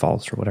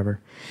false or whatever.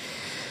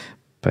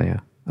 But yeah,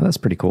 that's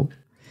pretty cool.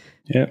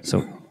 Yeah.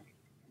 So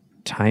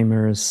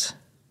timers.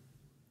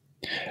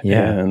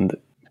 Yeah, and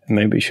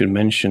maybe you should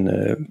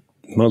mention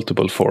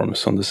multiple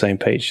forms on the same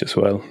page as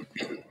well,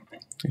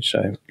 which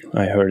I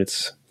heard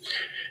it's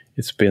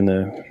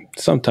been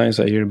sometimes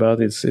I hear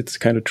about it's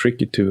kind of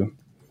tricky to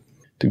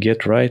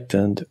get right,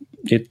 and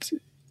it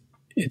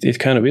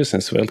kind of is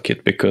in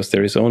SvelteKit because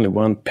there is only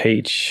one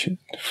page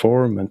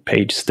form and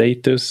page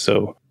status.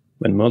 So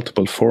when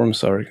multiple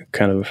forms are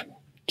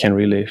can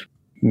really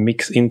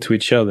mix into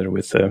each other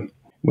with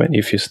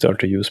if you start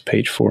to use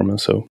page form and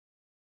so.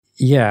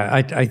 Yeah,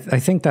 I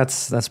think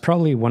that's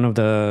probably one of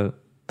the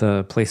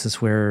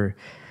places where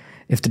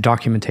if the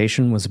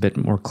documentation was a bit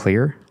more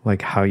clear,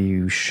 like how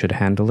you should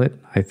handle it,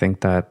 I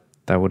think that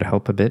would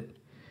help a bit.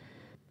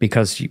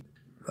 Because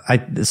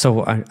I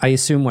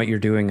assume what you're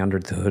doing under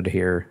the hood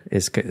here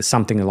is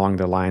something along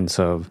the lines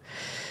of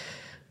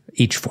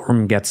each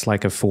form gets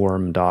like a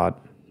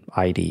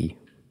form.id,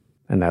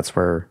 and that's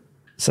where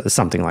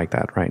something like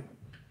that, right?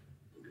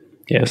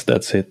 Yes,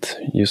 that's it.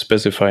 You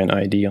specify an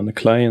ID on the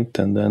client,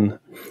 and then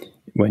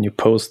when you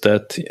post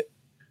that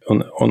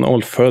on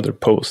all further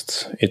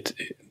posts,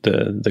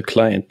 the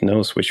client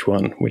knows which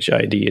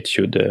ID it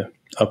should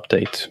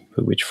update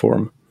with which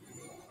form.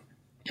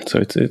 So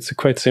it's a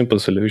quite simple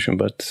solution,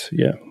 but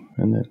yeah,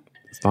 and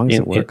as long as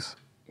it works.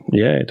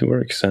 It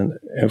works, and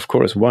of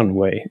course, one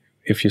way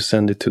if you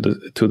send it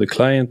to the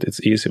client,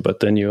 it's easy,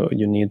 but then you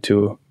need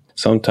to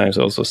sometimes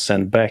also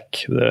send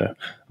back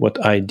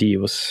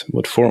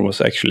what form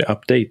was actually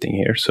updating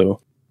here. So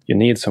you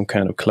need some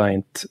kind of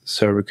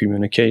client-server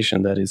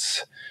communication that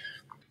is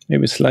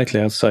maybe slightly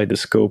outside the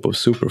scope of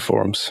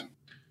superforms.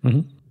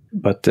 Mm-hmm.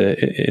 But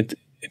it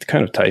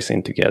kind of ties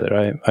in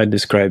together. I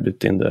described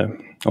it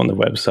on the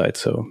website,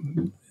 so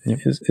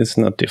it's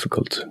not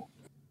difficult.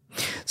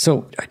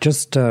 So I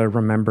just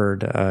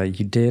remembered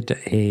you did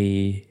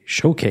a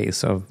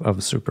showcase of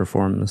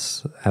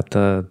superforms at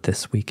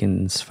This Week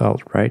in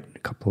Svelte, right? A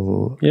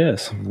couple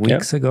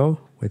weeks ago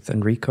with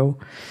Enrico.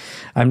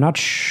 I'm not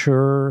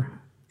sure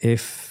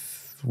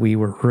if we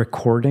were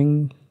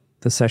recording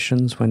the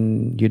sessions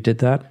when you did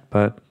that,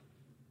 but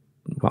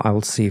I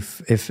will see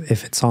if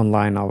it's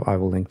online. I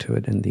will link to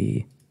it in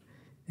the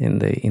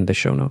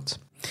show notes.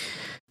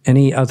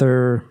 Any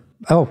other?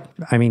 Oh,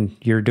 I mean,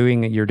 you're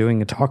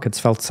doing a talk at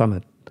Svelte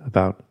Summit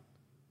about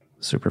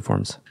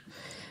superforms.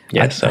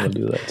 Yes, I will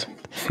do that.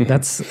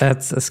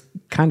 That's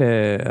kind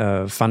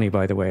of funny,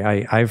 by the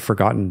way. I've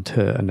forgotten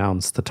to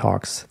announce the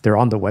talks. They're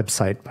on the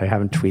website, but I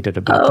haven't tweeted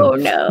about them. Oh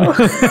no!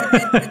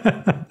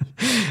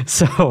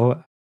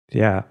 So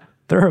yeah,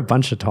 there are a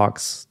bunch of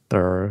talks.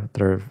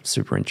 They're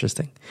super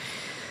interesting.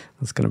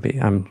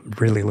 I'm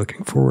really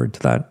looking forward to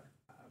that.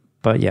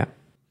 But yeah,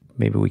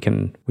 maybe we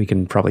can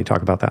probably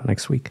talk about that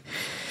next week.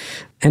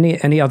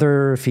 Any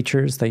other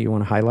features that you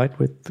want to highlight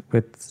with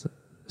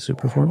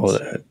superforms? Well,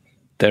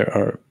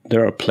 there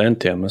are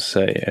plenty, I must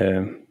say.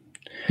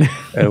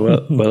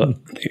 Well,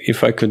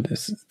 if I could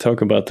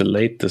talk about the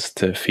latest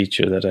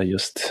feature that I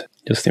just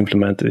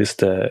implemented is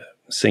the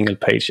single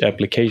page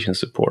application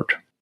support.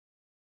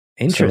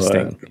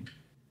 Interesting.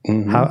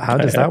 So, how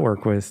does that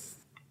work with?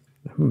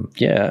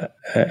 Yeah,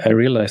 I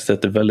realized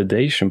that the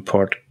validation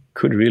part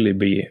could really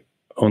be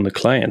on the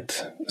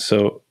client.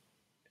 So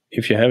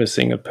if you have a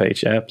single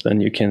page app,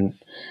 then you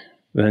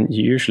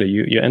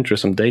enter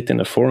some data in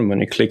a form.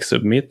 When you click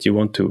submit, you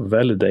want to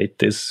validate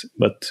this,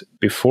 but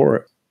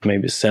before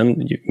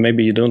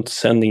maybe you don't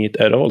sending it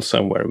at all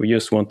somewhere. We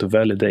just want to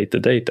validate the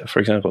data. For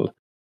example,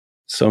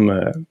 some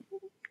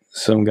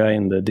guy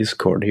in the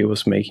Discord, he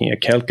was making a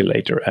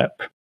calculator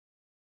app,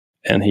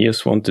 and he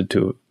just wanted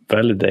to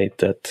validate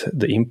that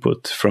the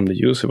input from the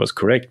user was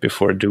correct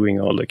before doing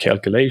all the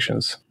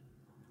calculations.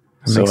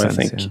 So I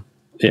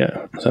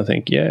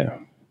think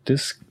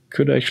this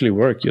could actually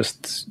work,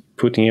 just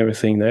putting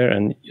everything there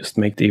and just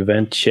make the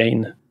event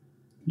chain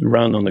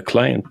run on the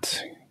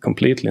client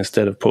completely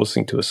instead of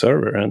posting to a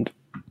server. And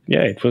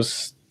it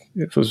was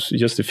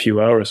just a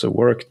few hours of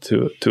work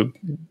to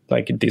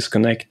like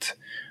disconnect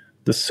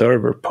the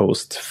server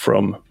post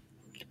from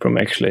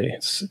actually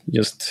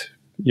just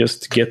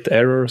get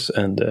errors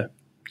and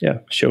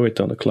show it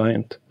on the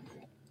client.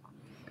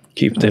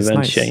 Keep the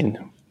event chain.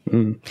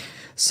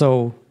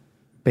 So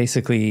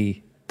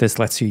basically, this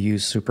lets you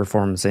use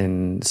superforms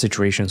in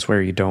situations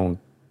where you don't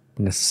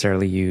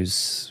necessarily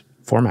use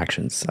form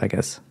actions, I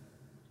guess.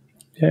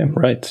 Yeah,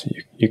 right.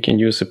 You can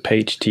use a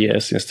page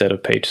TS instead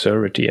of page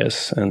server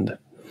TS, and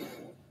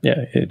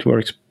it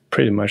works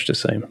pretty much the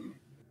same.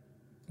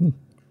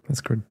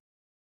 That's good.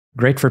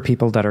 Great for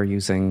people that are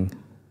using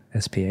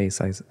SPAs,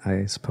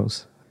 I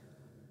suppose.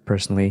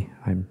 Personally,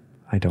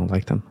 I don't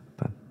like them,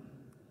 but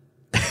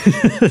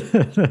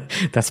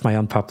that's my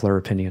unpopular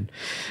opinion.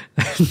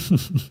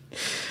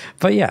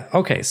 But yeah,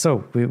 okay.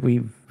 So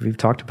we've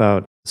talked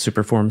about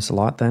superforms a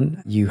lot.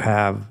 Then you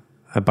have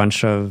a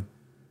bunch of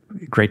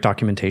great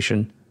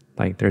documentation.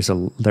 Like there's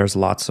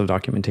lots of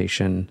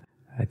documentation.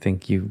 I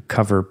think you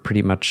cover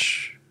pretty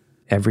much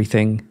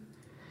everything.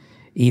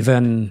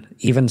 Even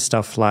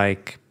stuff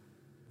like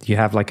you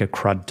have like a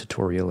CRUD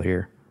tutorial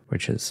here,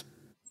 which is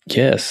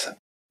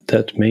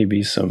that may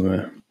be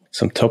some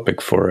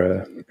topick for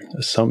a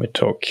summit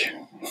talk.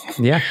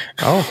 Yeah.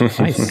 Oh,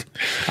 nice.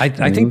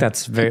 I think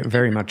that's very,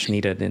 very much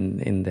needed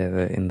in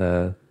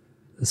the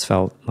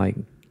Svelte like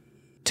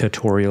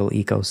tutorial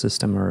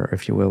ecosystem, or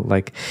if you will.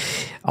 Like,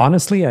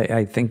 honestly,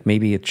 I think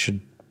maybe it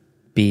should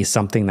be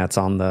something that's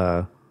on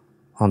the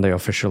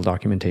official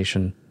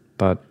documentation,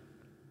 but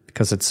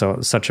because it's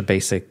such a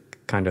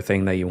basic kind of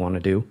thing that you want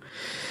to do.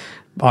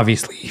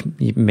 Obviously,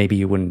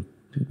 maybe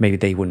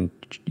they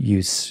wouldn't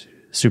use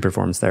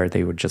superforms there.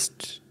 They would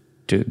just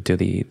do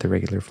the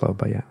regular flow.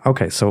 But yeah,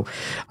 okay. So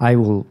I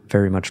will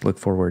very much look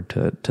forward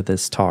to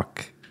this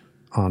talk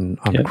on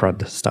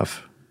CRUD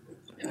stuff.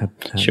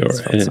 Sure,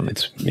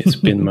 it's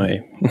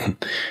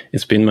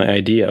been my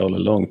idea all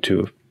along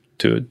to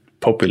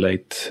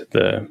populate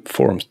the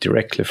forms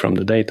directly from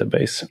the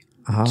database.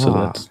 So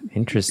that's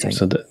interesting.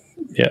 So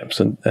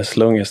as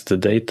long as the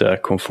data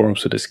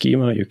conforms to the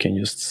schema, you can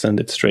just send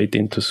it straight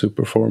into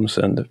superforms,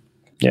 and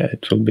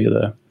it will be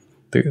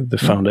the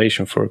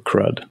foundation for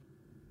CRUD.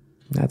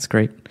 That's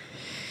great.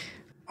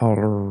 All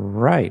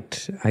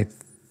right. I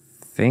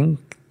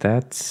think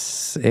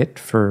that's it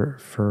for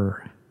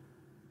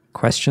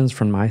questions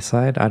from my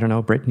side. I don't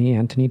know, Brittany,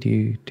 Anthony, do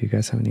you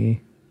guys have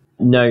any?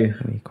 No,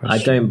 questions? I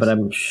don't, but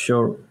I'm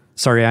sure.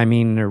 Sorry, I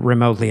mean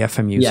remotely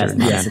FM user.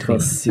 Yes, of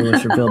course. You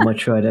want to rebuild my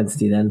true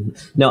identity then?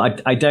 No,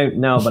 I don't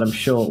know, but I'm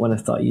sure when I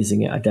start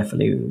using it, I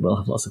definitely will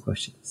have lots of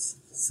questions.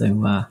 So,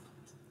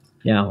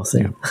 we'll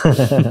see.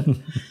 Yeah.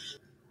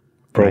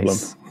 Problem.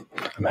 Nice.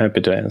 I'm happy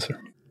to answer.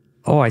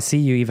 Oh, I see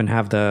you even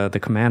have the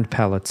command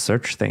palette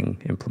search thing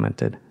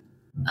implemented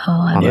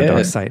on the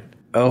dark site.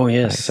 Oh,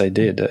 yes, nice. I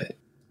did.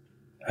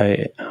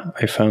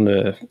 I found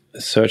a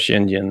search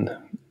engine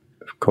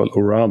called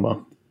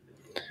Orama.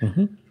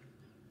 Mm-hmm.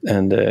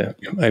 And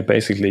I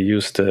basically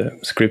used the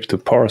script to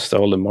parse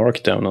all the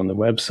markdown on the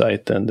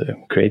website and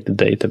create the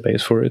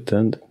database for it.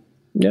 And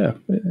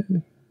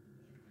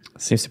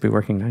seems to be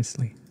working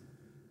nicely.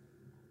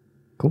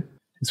 Cool.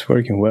 It's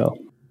working well.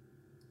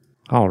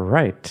 All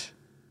right.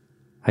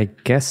 I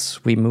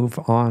guess we move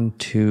on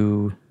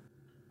to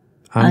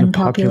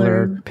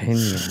unpopular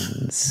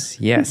opinions.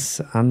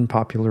 Yes,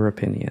 unpopular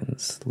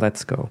opinions.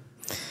 Let's go.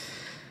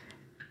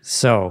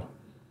 So,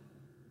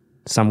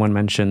 someone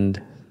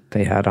mentioned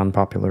they had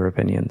unpopular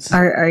opinions.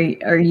 Are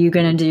you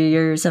going to do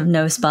yours of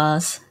no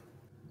spas?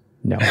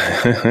 No.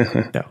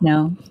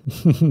 No?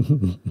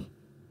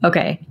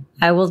 Okay,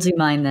 I will do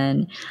mine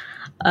then.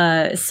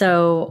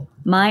 So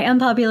my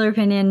unpopular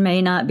opinion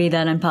may not be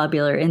that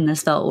unpopular in the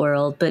Svelte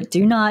world, but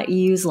do not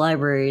use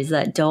libraries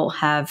that don't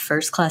have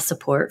first-class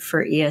support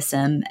for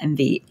ESM and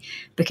Vite,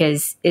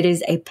 because it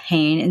is a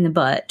pain in the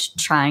butt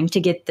trying to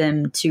get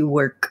them to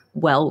work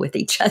well with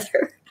each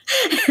other.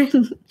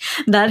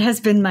 That has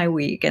been my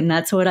week, and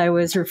that's what I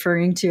was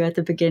referring to at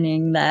the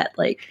beginning, that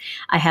like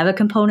I have a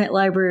component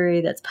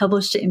library that's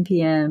published to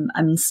NPM.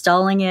 I'm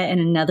installing it in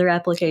another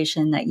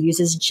application that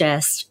uses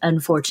Jest,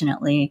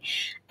 unfortunately,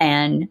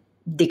 and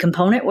the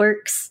component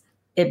works,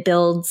 it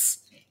builds,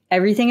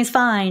 everything is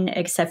fine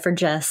except for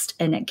Jest,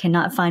 and it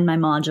cannot find my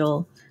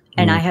module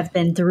And I have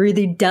been through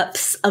the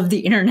depths of the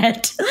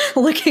internet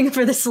looking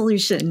for the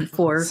solution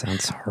for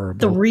Sounds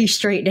horrible. 3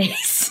 straight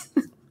days.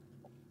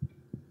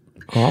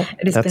 Well,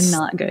 It has been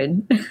not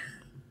good.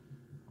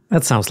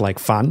 That sounds like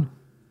fun.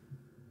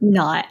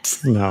 Not.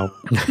 No.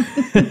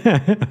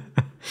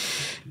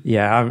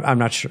 Yeah, I'm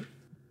not sure.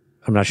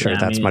 I'm not sure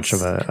that's much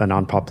of an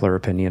unpopular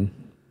opinion.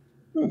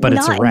 But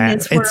it's a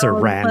rant. It's a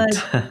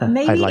rant.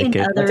 Maybe I like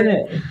it.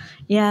 Other,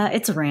 yeah,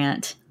 it's a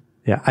rant.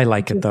 Yeah, I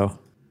like it though.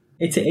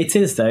 It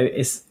is though.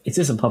 It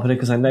is unpopular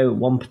because I know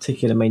one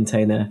particular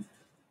maintainer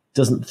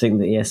doesn't think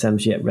that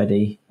ESM's yet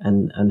ready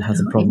and has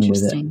a problem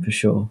with it for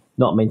sure.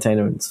 Not a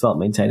maintainer and Svelte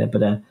maintainer,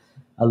 but a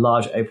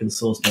large open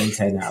source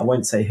maintainer. I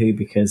won't say who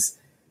because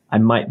I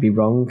might be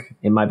wrong.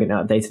 It might be an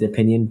outdated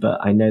opinion, but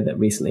I know that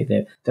recently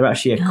they're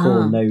actually a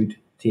core node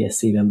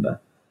TSC member,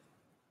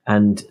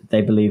 and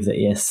they believe that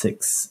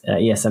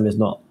ESM is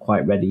not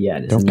quite ready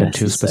yet. Don't get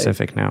too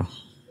specific now.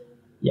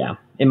 Yeah,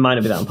 it might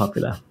not be that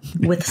unpopular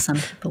with some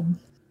people.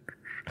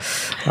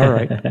 All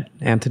right,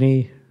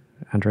 Anthony,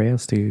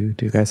 Andreas, do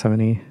you guys have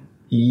any?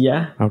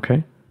 Yeah.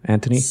 Okay,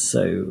 Anthony.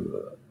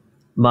 So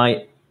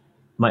my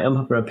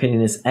unpopular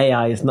opinion is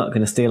AI is not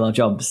going to steal our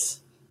jobs.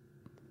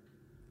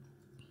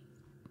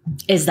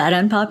 Is that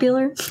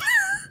unpopular?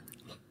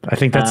 I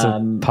think that's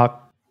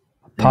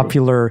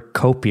popular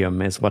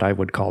copium is what I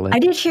would call it. I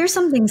did hear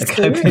something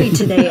scary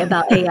today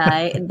about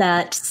AI,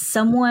 that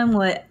someone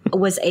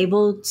was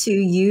able to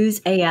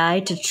use AI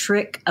to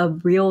trick a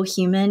real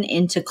human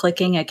into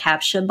clicking a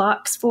CAPTCHA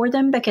box for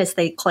them because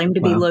they claimed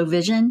to be low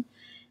vision.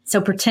 So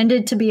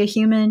pretended to be a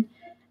human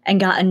and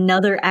got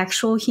another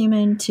actual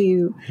human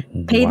to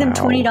pay them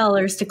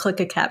 $20 to click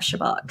a CAPTCHA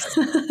box.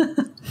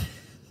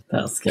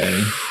 That's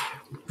scary.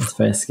 That's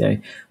very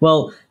scary.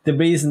 Well, the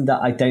reason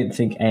that I don't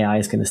think AI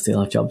is going to steal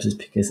our jobs is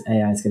because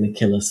AI is going to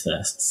kill us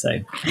first. So,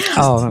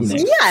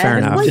 fair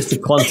enough. Just to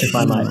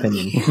quantify my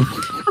opinion,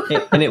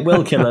 it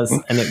will kill us,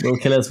 and it will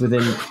kill us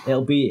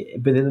it'll be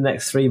within the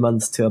next 3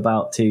 months to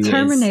about 2 years.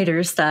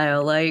 Terminator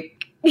style,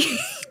 like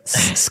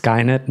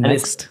Skynet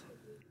next.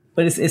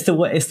 But it's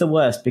the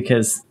worst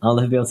because I'll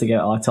never be able to go,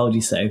 oh, I told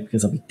you so,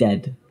 because I'll be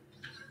dead.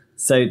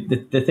 So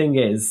the thing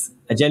is,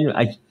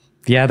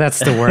 yeah, that's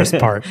the worst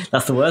part.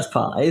 That's the worst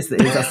part. That's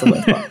the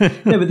worst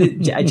part. No, but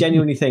I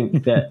genuinely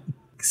think that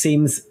it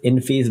seems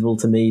infeasible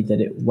to me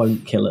that it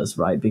won't kill us,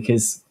 right?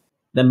 Because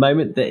the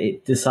moment that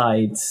it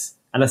decides,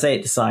 and I say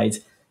it decides,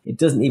 it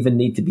doesn't even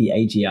need to be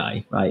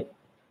AGI, right?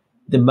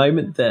 The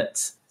moment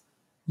that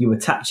you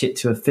attach it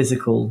to a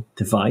physical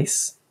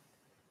device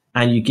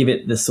and you give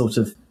it the sort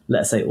of,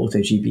 let's say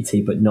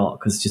AutoGPT, but not,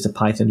 because it's just a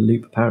Python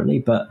loop apparently,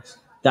 but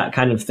that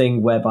kind of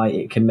thing whereby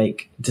it can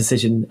make a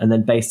decision and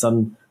then based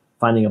on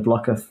finding a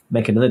blocker,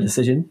 make another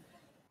decision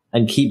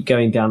and keep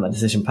going down that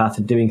decision path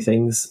and doing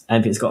things.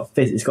 And if it's got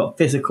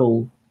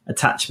physical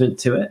attachment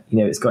to it,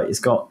 it's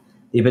got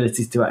the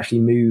ability to actually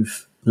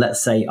move,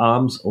 let's say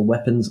arms or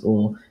weapons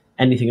or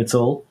anything at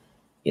all,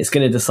 it's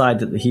going to decide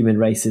that the human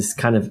race is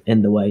kind of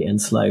in the way and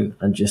slow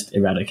and just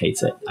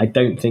eradicate it. I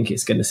don't think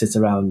it's going to sit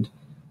around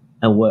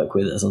and work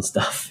with us on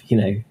stuff,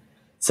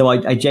 So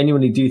I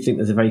genuinely do think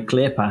there's a very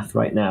clear path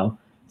right now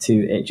to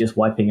it just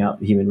wiping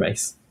out the human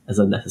race as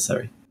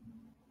unnecessary.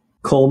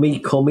 Call me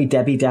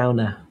Debbie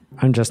Downer.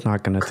 I'm just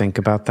not going to think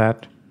about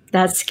that.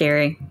 That's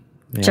scary.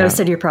 Yeah. Joe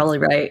said you're probably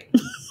right.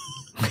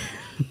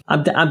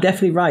 I'm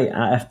definitely right.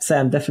 I have to say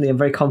I'm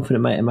very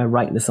confident in my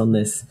rightness on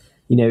this.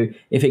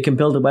 If it can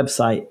build a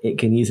website, it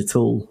can use a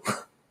tool.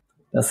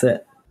 That's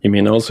it. You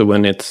mean also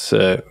when it's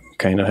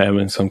kind of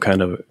having some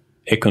kind of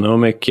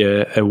economic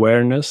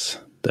awareness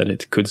that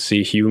it could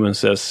see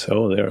humans as,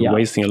 they're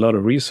wasting a lot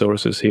of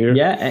resources here.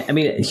 Yeah, I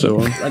mean,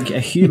 like a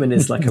human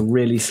is like a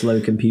really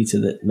slow computer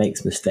that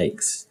makes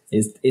mistakes.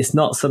 It's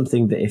not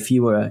something that if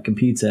you were a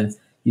computer,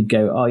 you'd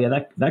go, oh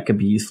yeah, that could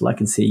be useful. I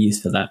can see a use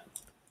for that.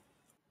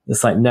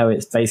 It's like, no,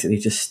 it's basically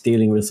just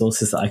stealing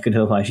resources that I could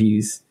otherwise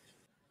use.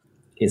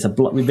 It's a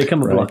block. We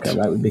become a blocker,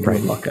 right? We become a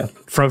blocker.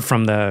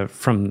 From the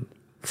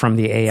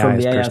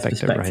AI's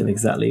perspective, right?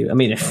 Exactly. I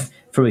mean,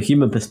 from a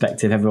human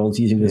perspective, everyone's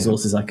using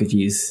resources I could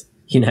use,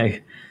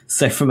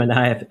 So from an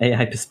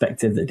AI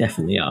perspective, they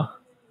definitely are.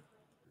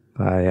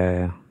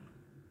 Yeah.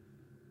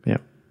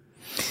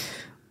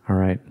 All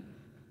right.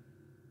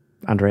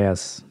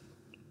 Andreas,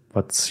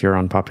 what's your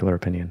unpopular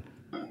opinion?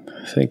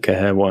 I think I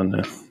have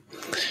one.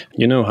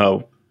 You know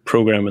how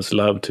programmers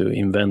love to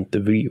invent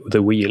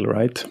the wheel,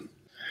 right?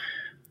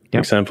 For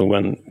example,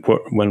 when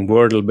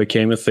Wordle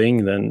became a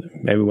thing, then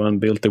everyone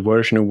built a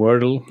version of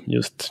Wordle,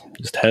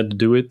 just had to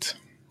do it.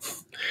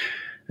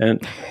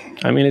 And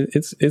I mean,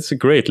 it's a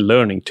great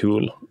learning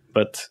tool,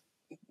 but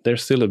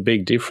there's still a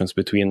big difference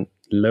between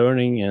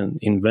learning and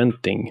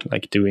inventing,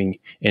 like doing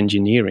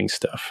engineering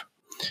stuff.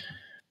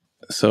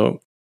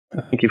 So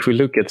I think if we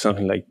look at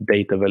something like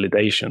data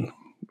validation,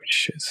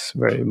 which is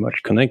very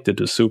much connected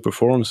to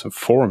superforms and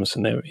forms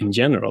in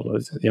general,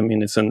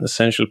 it's an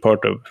essential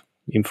part of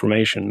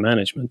information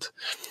management.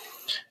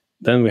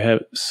 Then we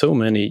have so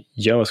many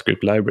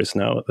JavaScript libraries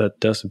now that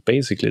does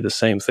basically the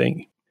same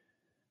thing.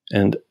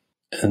 And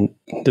And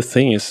the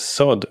thing is,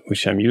 SOD,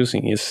 which I'm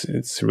using,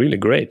 it's really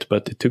great,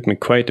 but it took me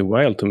quite a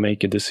while to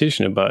make a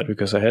decision about it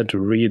because I had to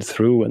read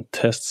through and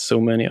test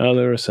so many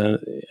others. And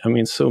I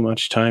mean, so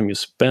much time you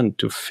spend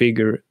to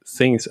figure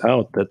things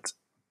out that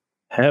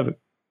have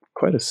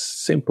quite a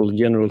simple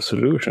general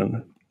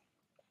solution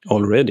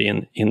already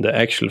in the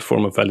actual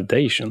form of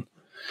validation.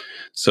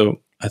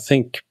 So I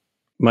think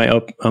my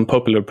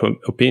unpopular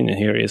opinion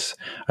here is,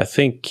 I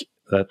think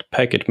that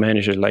package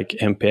managers like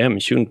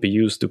NPM shouldn't be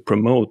used to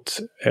promote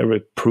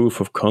every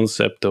proof of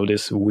concept of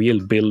this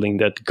wheel building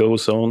that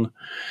goes on.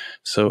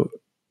 So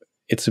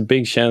it's a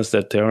big chance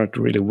that they aren't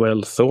really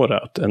well thought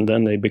out, and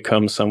then they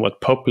become somewhat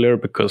popular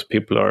because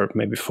people are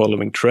maybe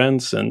following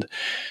trends, and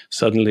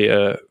suddenly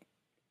a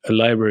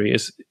library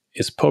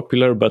is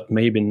popular but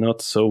maybe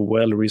not so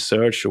well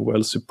researched or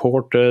well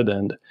supported.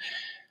 And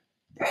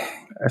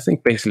I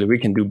think basically we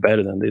can do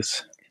better than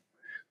this.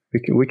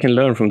 We can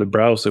learn from the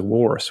browser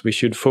wars. We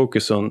should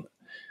focus on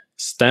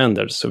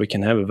standards, so we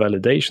can have a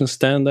validation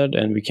standard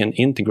and we can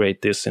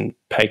integrate this in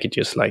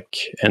packages like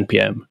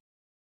NPM.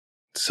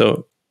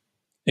 So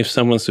if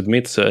someone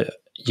submits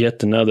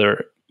yet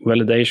another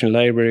validation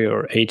library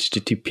or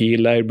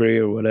HTTP library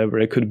or whatever,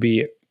 it could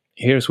be,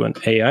 here's when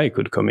AI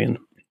could come in.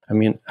 I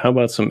mean, how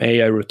about some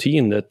AI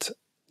routine that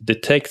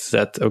detects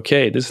that,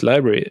 okay, this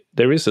library,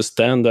 there is a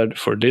standard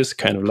for this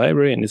kind of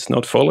library and it's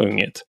not following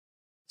it.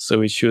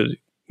 So it should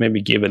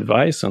maybe give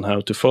advice on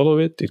how to follow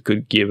it. It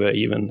could give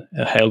even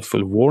a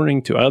helpful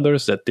warning to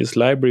others that this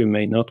library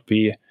may not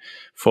be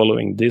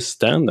following this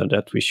standard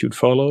that we should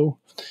follow.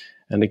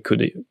 And it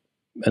could,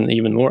 an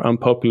even more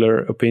unpopular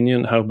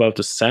opinion, how about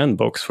the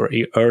sandbox for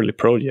early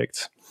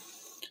projects?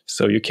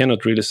 So you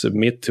cannot really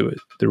submit to it,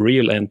 the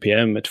real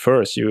NPM at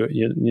first. You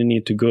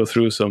need to go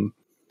through some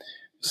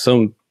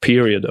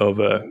period of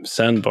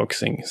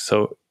sandboxing.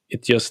 So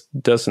it just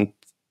doesn't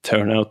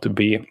turn out to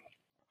be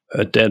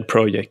a dead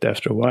project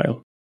after a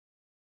while.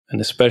 And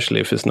especially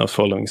if it's not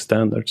following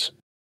standards.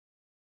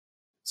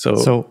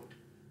 So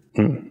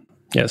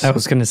yes. I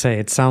was going to say,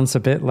 it sounds a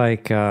bit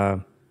like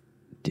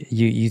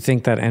you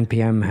think that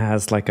NPM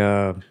has like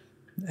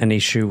an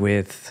issue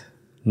with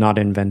not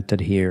invented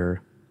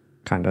here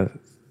kind of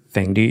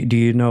thing. Do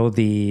you know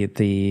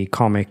the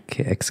comic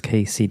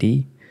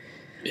XKCD?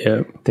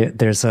 Yeah.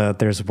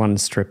 There's one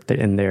strip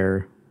in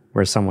there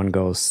where someone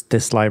goes,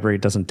 "This library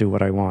doesn't do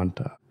what I want.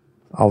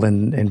 I'll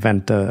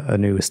invent a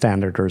new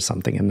standard or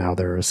something," and now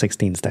there are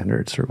 16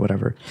 standards or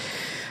whatever.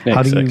 Yeah,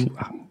 How exactly. do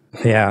you?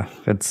 Yeah,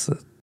 it's a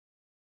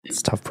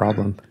tough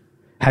problem.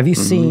 Have you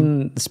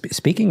seen?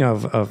 Speaking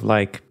of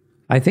like,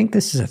 I think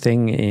this is a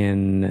thing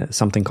in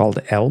something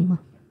called Elm.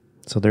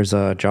 So there's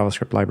a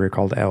JavaScript library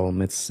called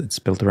Elm. It's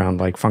built around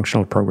like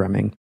functional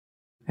programming,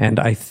 and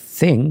I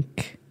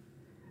think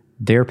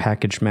their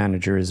package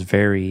manager is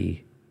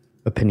very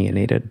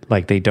opinionated.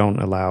 Like they don't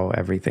allow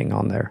everything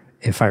on there,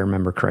 if I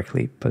remember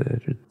correctly, but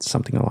it's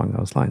something along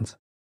those lines.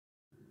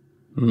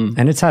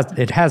 And it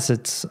has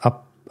its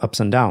ups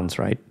and downs,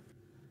 right?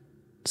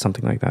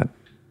 Something like that.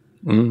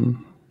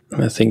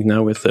 I think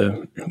now with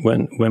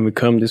when we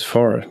come this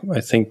far,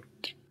 I think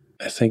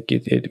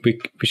we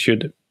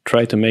should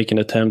try to make an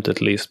attempt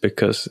at least,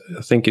 because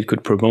I think it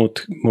could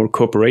promote more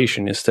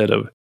cooperation instead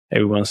of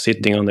everyone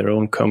sitting on their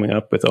own coming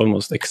up with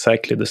almost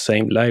exactly the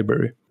same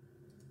library.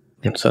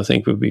 And so I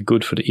think it would be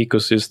good for the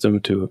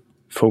ecosystem to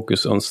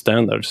focus on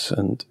standards.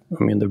 And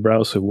I mean, the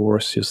browser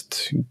wars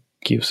just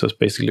gives us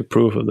basically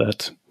proof of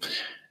that.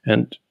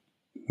 And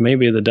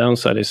maybe the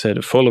downside is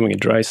that following a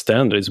dry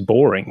standard is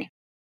boring.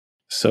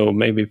 So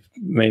maybe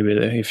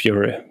if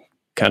you're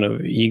kind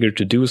of eager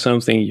to do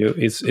something,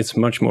 it's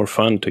much more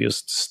fun to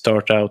just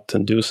start out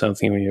and do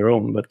something on your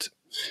own. But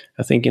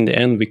I think in the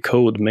end we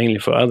code mainly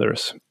for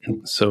others.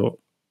 So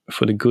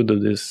for the good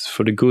of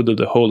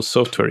the whole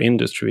software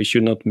industry, we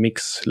should not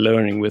mix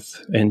learning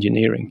with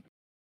engineering.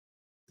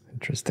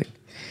 Interesting.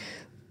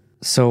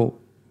 So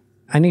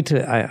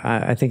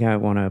I think I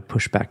want to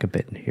push back a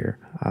bit here.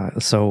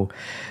 So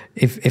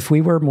if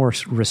we were more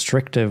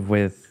restrictive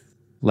with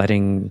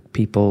letting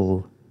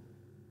people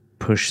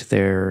push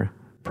their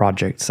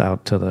projects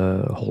out to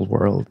the whole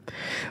world,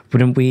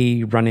 wouldn't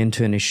we run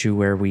into an issue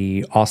where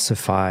we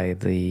ossify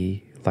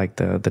the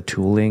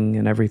tooling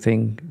and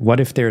everything? What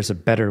if there's a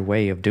better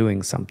way of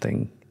doing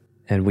something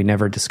and we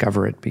never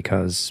discover it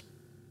because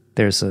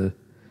there's a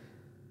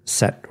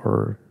set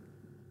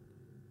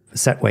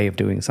way of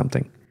doing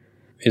something?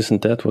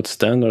 Isn't that what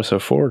standards are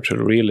for? To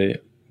really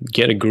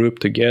get a group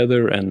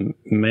together and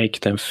make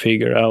them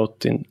figure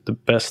out in the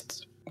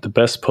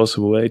best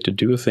possible way to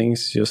do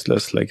things, just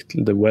less like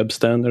the web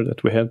standard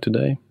that we have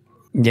today.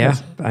 Yeah,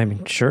 Yes. I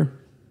mean, sure.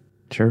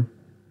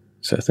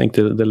 So I think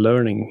the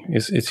learning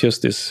it's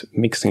just this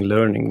mixing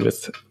learning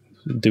with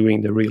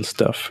doing the real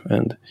stuff.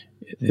 And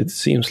it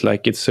seems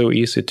like it's so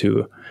easy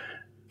to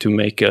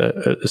make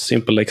a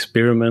simple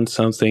experiment,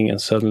 something,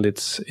 and suddenly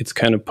it's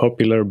kind of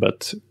popular,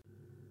 but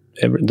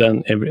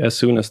as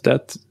soon as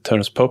that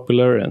turns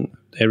popular and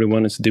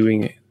everyone is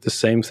doing the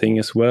same thing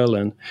as well,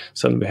 and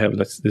suddenly we have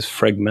this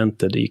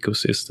fragmented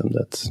ecosystem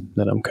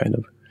that I'm kind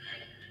of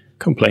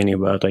complaining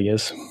about, I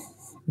guess.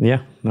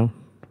 Yeah, no,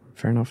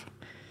 fair enough.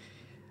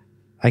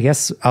 I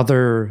guess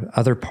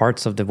other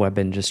parts of the web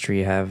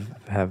industry have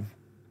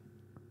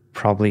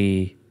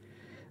probably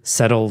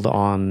settled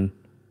on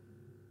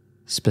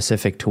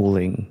specific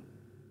tooling.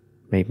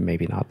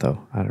 Maybe not though.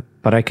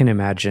 But I can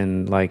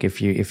imagine like if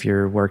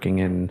you're working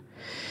in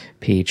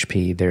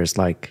PHP,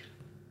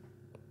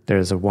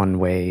 there's a one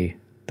way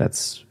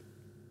that's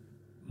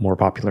more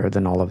popular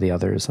than all of the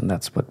others, and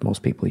that's what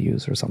most people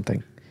use or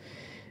something.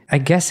 I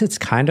guess it's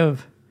kind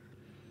of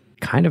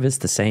is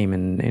the same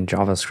in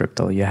JavaScript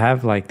though. You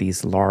have like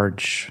these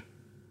large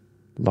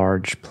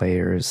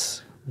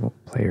players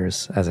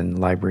as in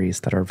libraries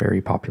that are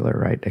very popular,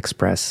 right?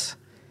 Express,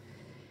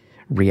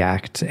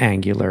 React,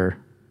 Angular.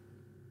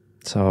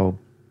 So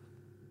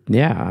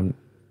yeah,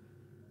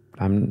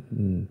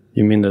 You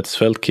mean that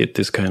SvelteKit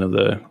is kind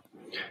of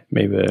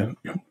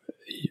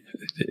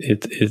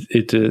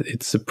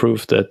it's a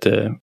proof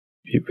that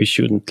we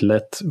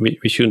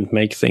shouldn't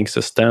make things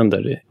a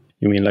standard.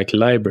 You mean like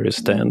library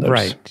standards,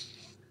 right?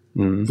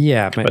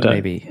 Yeah, but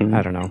maybe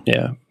I don't know.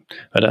 Yeah,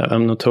 but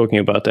I'm not talking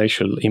about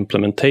actual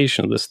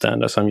implementation of the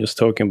standards. I'm just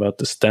talking about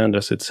the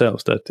standards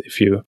itself. That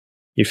if you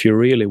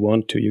really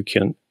want to, you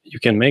can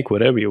make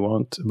whatever you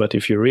want. But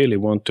if you really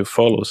want to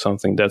follow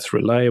something that's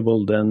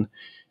reliable, then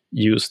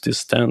use this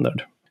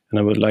standard. And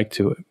I would like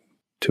to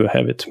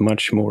have it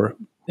much more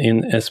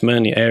in as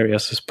many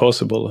areas as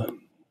possible.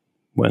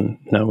 When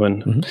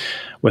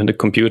the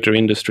computer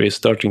industry is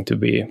starting to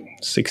be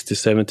 60,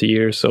 70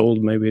 years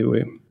old, maybe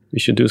we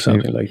should do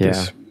something like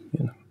this.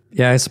 You know?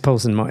 Yeah, I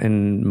suppose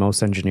in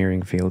most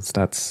engineering fields,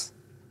 that's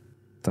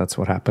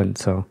what happened.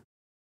 So,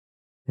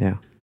 yeah.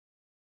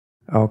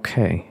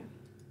 Okay.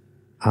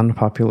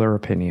 Unpopular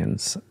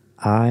opinions.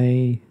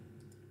 I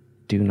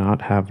do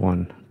not have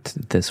one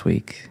this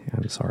week.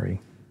 I'm sorry.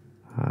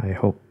 I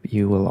hope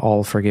you will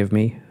all forgive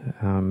me.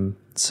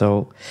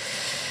 So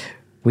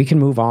we can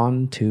move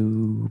on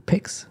to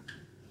picks.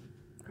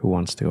 Who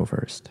wants to go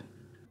first?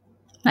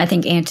 I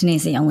think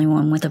Anthony's the only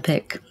one with a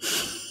pick.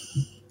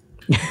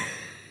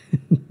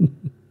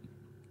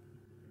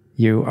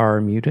 You are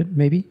muted,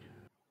 maybe?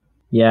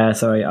 Yeah,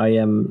 sorry.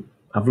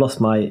 I've lost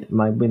my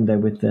window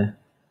with the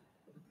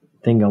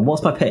thing on.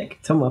 What's my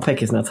pick? Tell me what my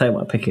pick is, and I'll tell you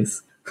what my pick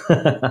is.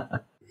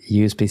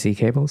 USB-C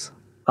cables?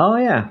 Oh,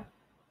 yeah.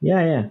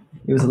 Yeah.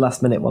 It was a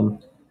last-minute one.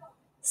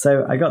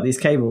 So I got these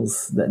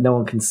cables that no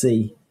one can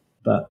see,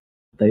 but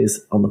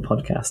those on the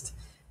podcast.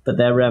 But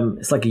they're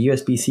it's like a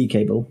USB-C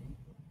cable,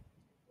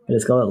 but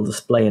it's got a little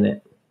display in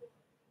it.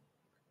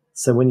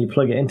 So when you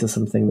plug it into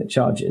something that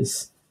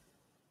charges,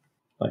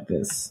 like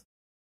this,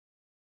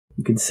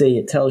 you can see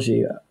it tells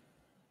you,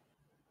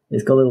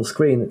 it's got a little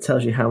screen that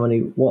tells you how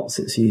many watts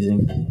it's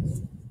using.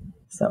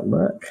 Does that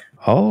work?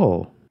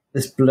 Oh.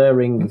 This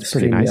blurring of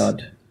StreamYard,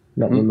 nice.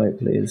 Not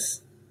remotely,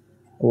 is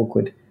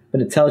awkward.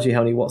 But it tells you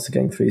how many watts are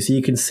going through. So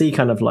you can see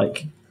kind of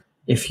like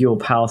if your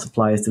power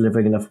supply is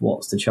delivering enough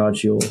watts to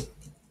charge your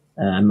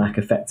Mac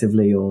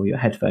effectively or your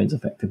headphones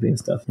effectively and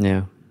stuff.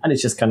 Yeah. And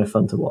it's just kind of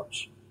fun to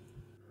watch.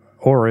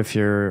 Or if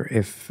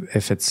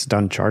it's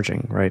done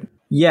charging, right?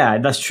 Yeah,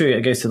 that's true.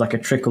 It goes to like a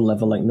trickle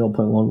level, like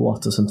 0.1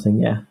 watt or something.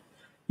 Yeah.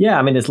 Yeah,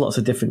 I mean, there's lots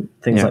of different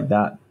things like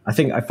that.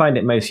 I find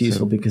it most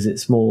useful because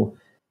it's more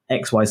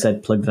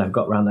XYZ plug that I've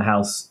got around the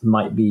house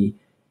might be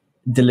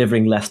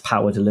delivering less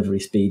power delivery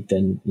speed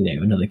than,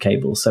 another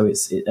cable. So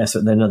it's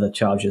another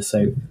charger.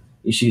 So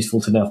it's useful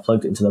to know I've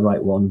plugged it into the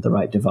right one, the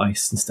right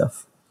device and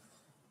stuff.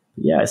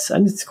 Yes,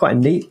 and it's quite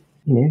neat,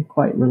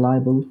 quite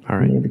reliable. All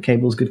right. The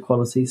cable's good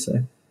quality.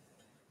 So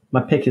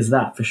my pick is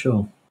that for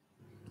sure.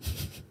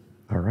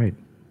 All right.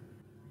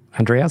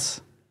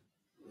 Andreas?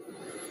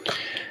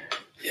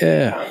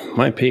 Yeah,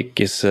 my pick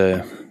is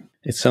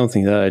it's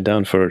something that I've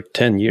done for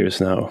 10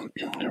 years now,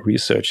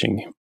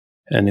 researching,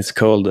 and it's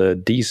called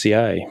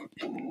DCI,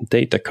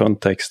 Data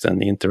Context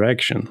and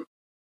Interaction.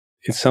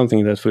 It's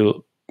something that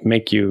will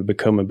make you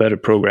become a better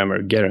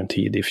programmer,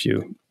 guaranteed, if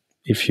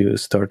you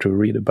start to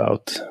read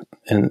about.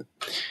 And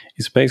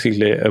it's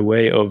basically a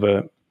way of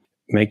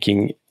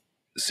making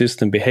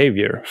system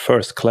behavior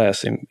first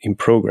class in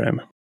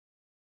program.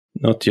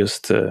 Not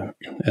just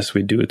as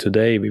we do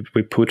today, we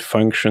put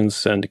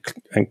functions and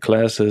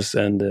classes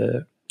and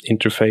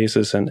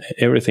interfaces, and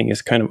everything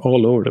is kind of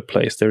all over the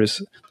place. There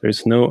is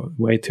no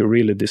way to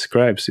really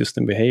describe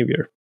system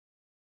behavior.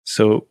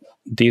 So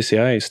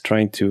DCI is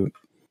trying to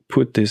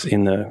put this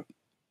in a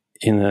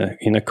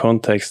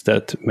context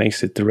that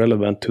makes it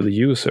relevant to the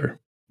user,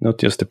 not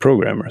just the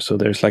programmer. So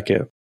there's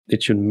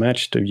it should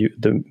match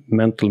the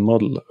mental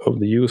model of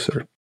the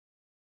user,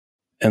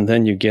 and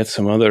then you get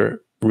some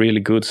other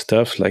really good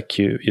stuff, like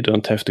you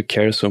don't have to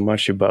care so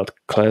much about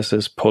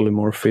classes,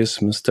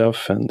 polymorphism and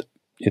stuff, and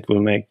it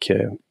will make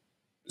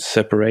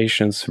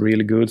separations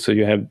really good. So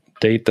you have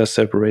data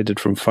separated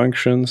from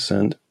functions,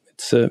 and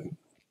it's a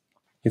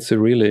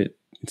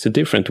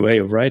different way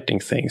of writing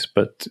things.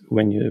 But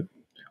when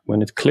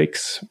it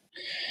clicks,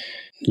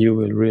 you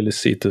will really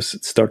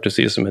start to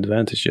see some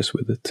advantages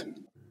with it.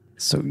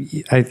 So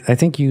I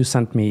think you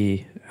sent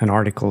me an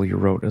article you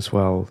wrote as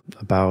well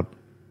about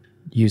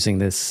using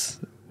this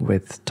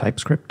with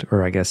TypeScript,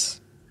 or I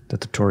guess the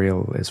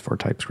tutorial is for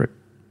TypeScript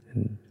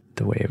in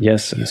the way of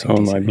yes. using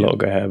On my DCI.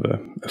 blog, I have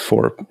a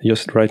four.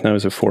 Just right now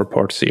is a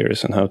 4-part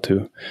series on how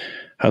to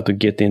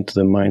get into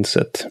the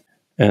mindset.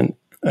 And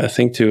I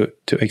think to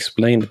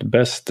explain it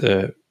best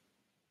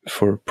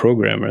for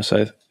programmers,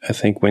 I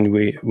think when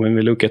we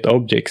look at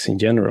objects in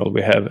general,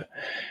 we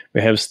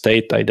have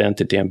state,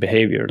 identity, and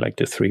behavior, like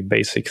the three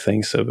basic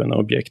things of an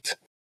object.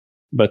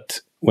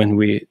 But when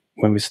we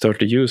start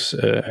to use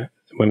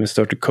when we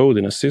start to code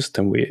in a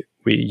system, we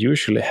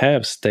usually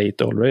have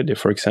state already.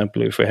 For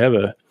example, if we have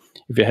a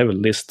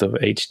list of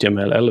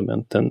HTML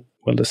element, then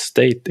the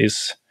state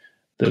is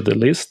the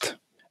list,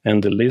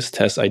 and the list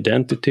has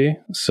identity.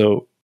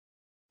 So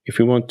if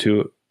we want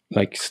to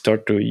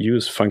start to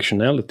use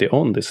functionality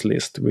on this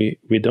list, we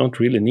don't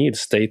really need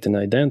state and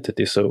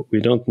identity. So we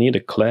don't need a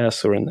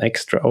class or an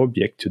extra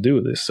object to do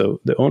this. So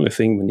the only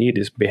thing we need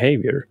is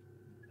behavior.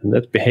 And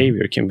that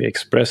behavior can be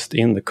expressed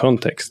in the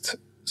context.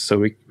 So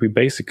we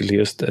basically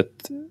just at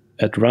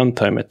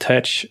runtime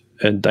attach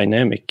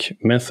dynamic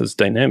methods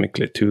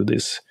dynamically to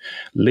this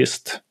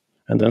list.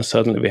 And then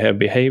suddenly we have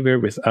behavior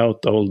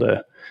without all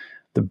the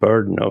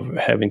burden of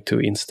having to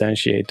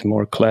instantiate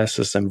more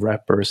classes and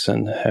wrappers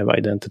and have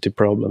identity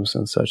problems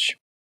and such.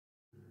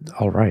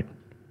 All right.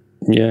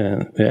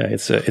 Yeah,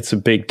 it's a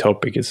big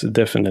topic. It's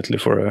definitely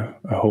for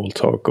a whole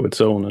talk of its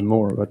own and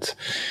more. But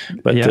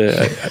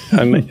Yeah.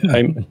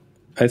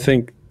 I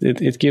think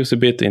it gives a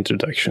bit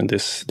introduction,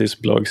 this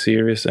blog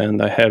series,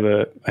 and I have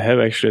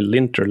actually a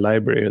linter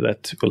library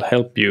that will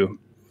help you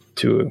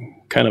to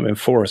kind of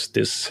enforce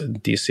this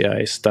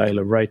DCI style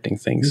of writing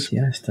things.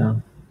 DCI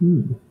style.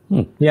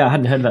 Yeah, I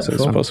hadn't heard that So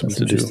before. it's possible That's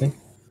to do. interesting.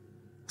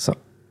 So,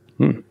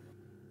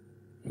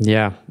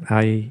 yeah,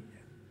 I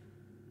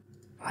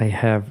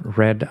have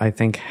read, I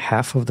think,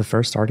 half of the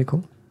first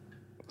article.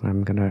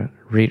 I'm gonna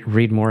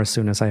read more as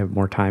soon as I have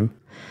more time.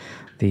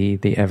 The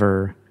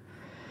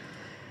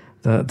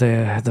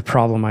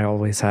problem I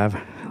always have,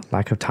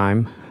 lack of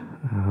time.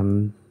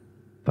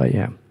 But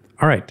yeah,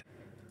 all right.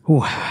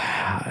 Ooh,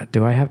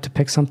 do I have to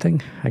pick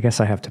something? I guess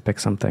I have to pick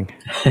something.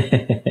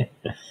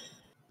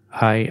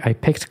 I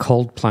picked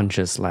cold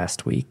plunges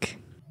last week.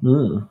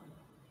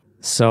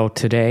 So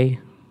today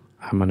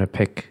I'm going to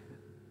pick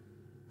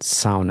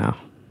sauna,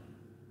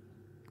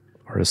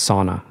 or a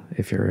sauna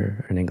if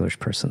you're an English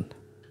person.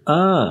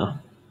 Ah,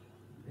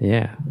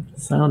 Yeah.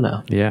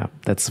 sauna. Yeah.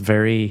 That's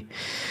very...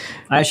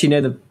 I actually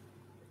know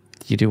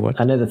You do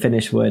what? I know the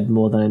Finnish word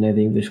more than I know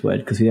the English word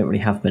because we don't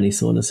really have many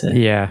saunas here.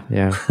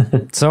 Yeah.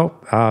 So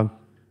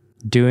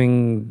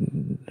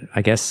doing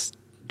a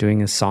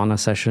sauna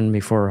session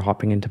before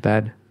hopping into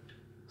bed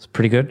is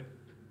pretty good.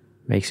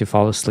 Makes you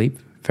fall asleep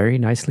very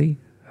nicely,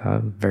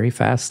 very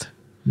fast.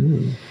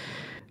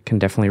 Can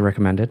definitely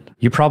recommend it.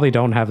 You probably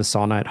don't have a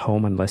sauna at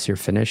home unless you're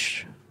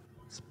Finnish,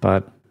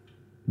 but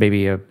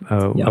maybe a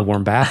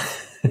warm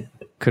bath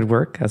could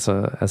work as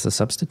a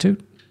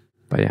substitute.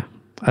 But yeah,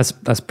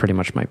 that's pretty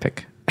much my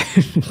pick.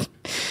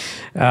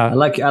 I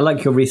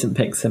like your recent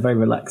picks. They're very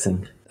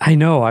relaxing. I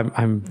know.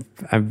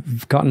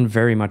 I've gotten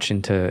very much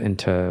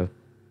into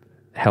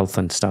health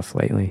and stuff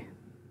lately,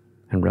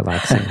 and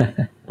relaxing.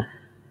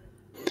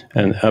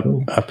 And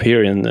up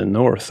here in the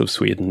north of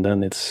Sweden,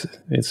 then it's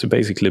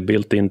basically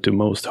built into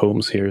most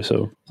homes here.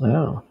 So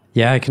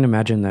Yeah, I can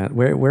imagine that.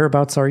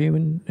 Whereabouts are you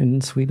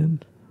in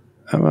Sweden?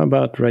 I'm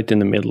about right in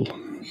the middle.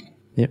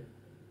 Yep.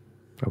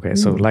 Okay,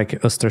 so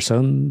like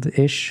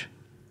Östersund-ish.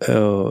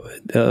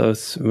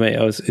 It's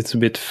a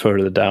bit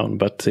further down,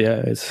 but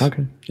yeah, it's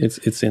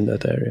in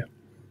that area.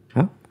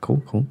 Oh,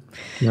 cool.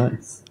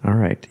 Nice. All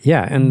right.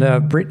 Yeah,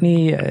 and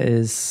Brittany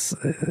is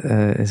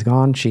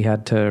gone. She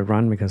had to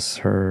run because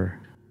her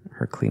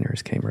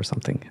cleaners came or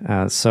something.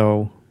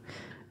 So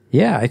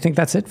yeah, I think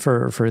that's it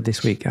for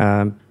this week.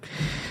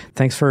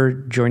 Thanks for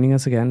joining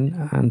us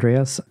again,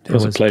 Andreas. It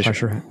was a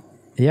pleasure.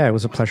 Yeah, it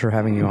was a pleasure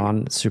having you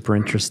on. Super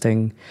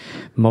interesting.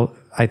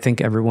 I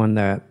think everyone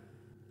that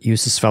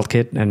uses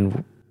SvelteKit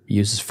and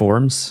uses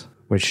forms,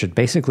 which should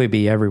basically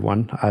be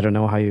everyone. I don't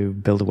know how you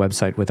build a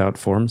website without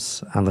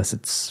forms, unless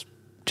it's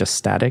just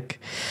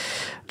static.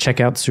 Check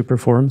out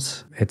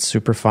SuperForms. It's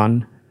super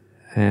fun,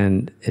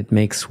 and it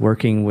makes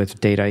working with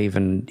data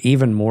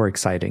even more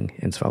exciting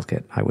in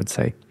SvelteKit, I would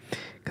say,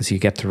 because you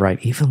get to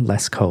write even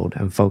less code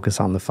and focus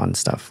on the fun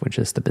stuff, which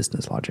is the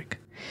business logic.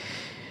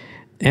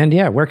 And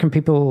yeah, where can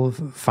people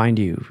find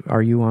you?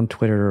 Are you on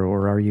Twitter,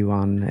 or are you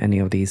on any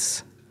of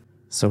these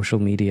social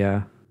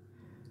media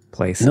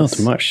places? Not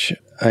much.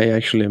 I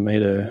actually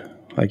made a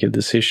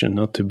decision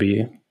not to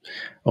be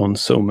on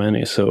so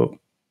many. So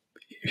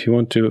if you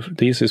want to,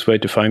 the easiest way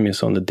to find me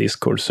is on the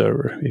Discord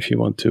server. If you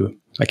want to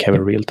have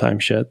a real-time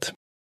chat.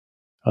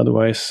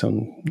 Otherwise,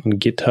 on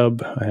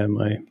GitHub, I have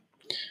my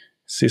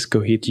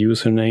Cisco Heat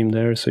username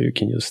there, so you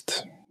can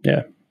just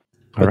But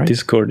right.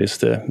 Discord is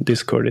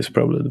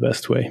probably the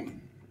best way.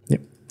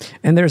 Yep.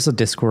 And there's a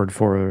Discord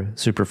for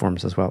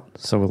SuperForms as well,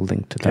 so we'll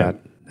link to that.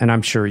 And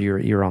I'm sure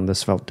you're on the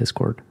Svelte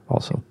Discord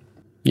also.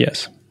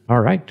 Yes. All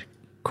right.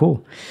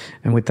 Cool.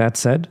 And with that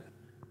said,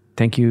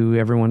 thank you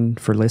everyone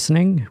for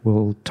listening.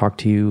 We'll talk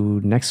to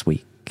you next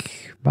week.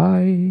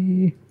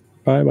 Bye.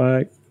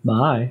 Bye.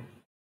 Bye.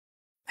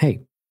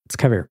 Hey, it's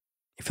Kevir.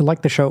 If you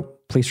like the show,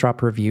 please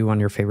drop a review on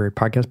your favorite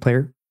podcast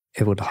player.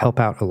 It would help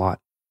out a lot.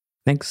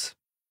 Thanks.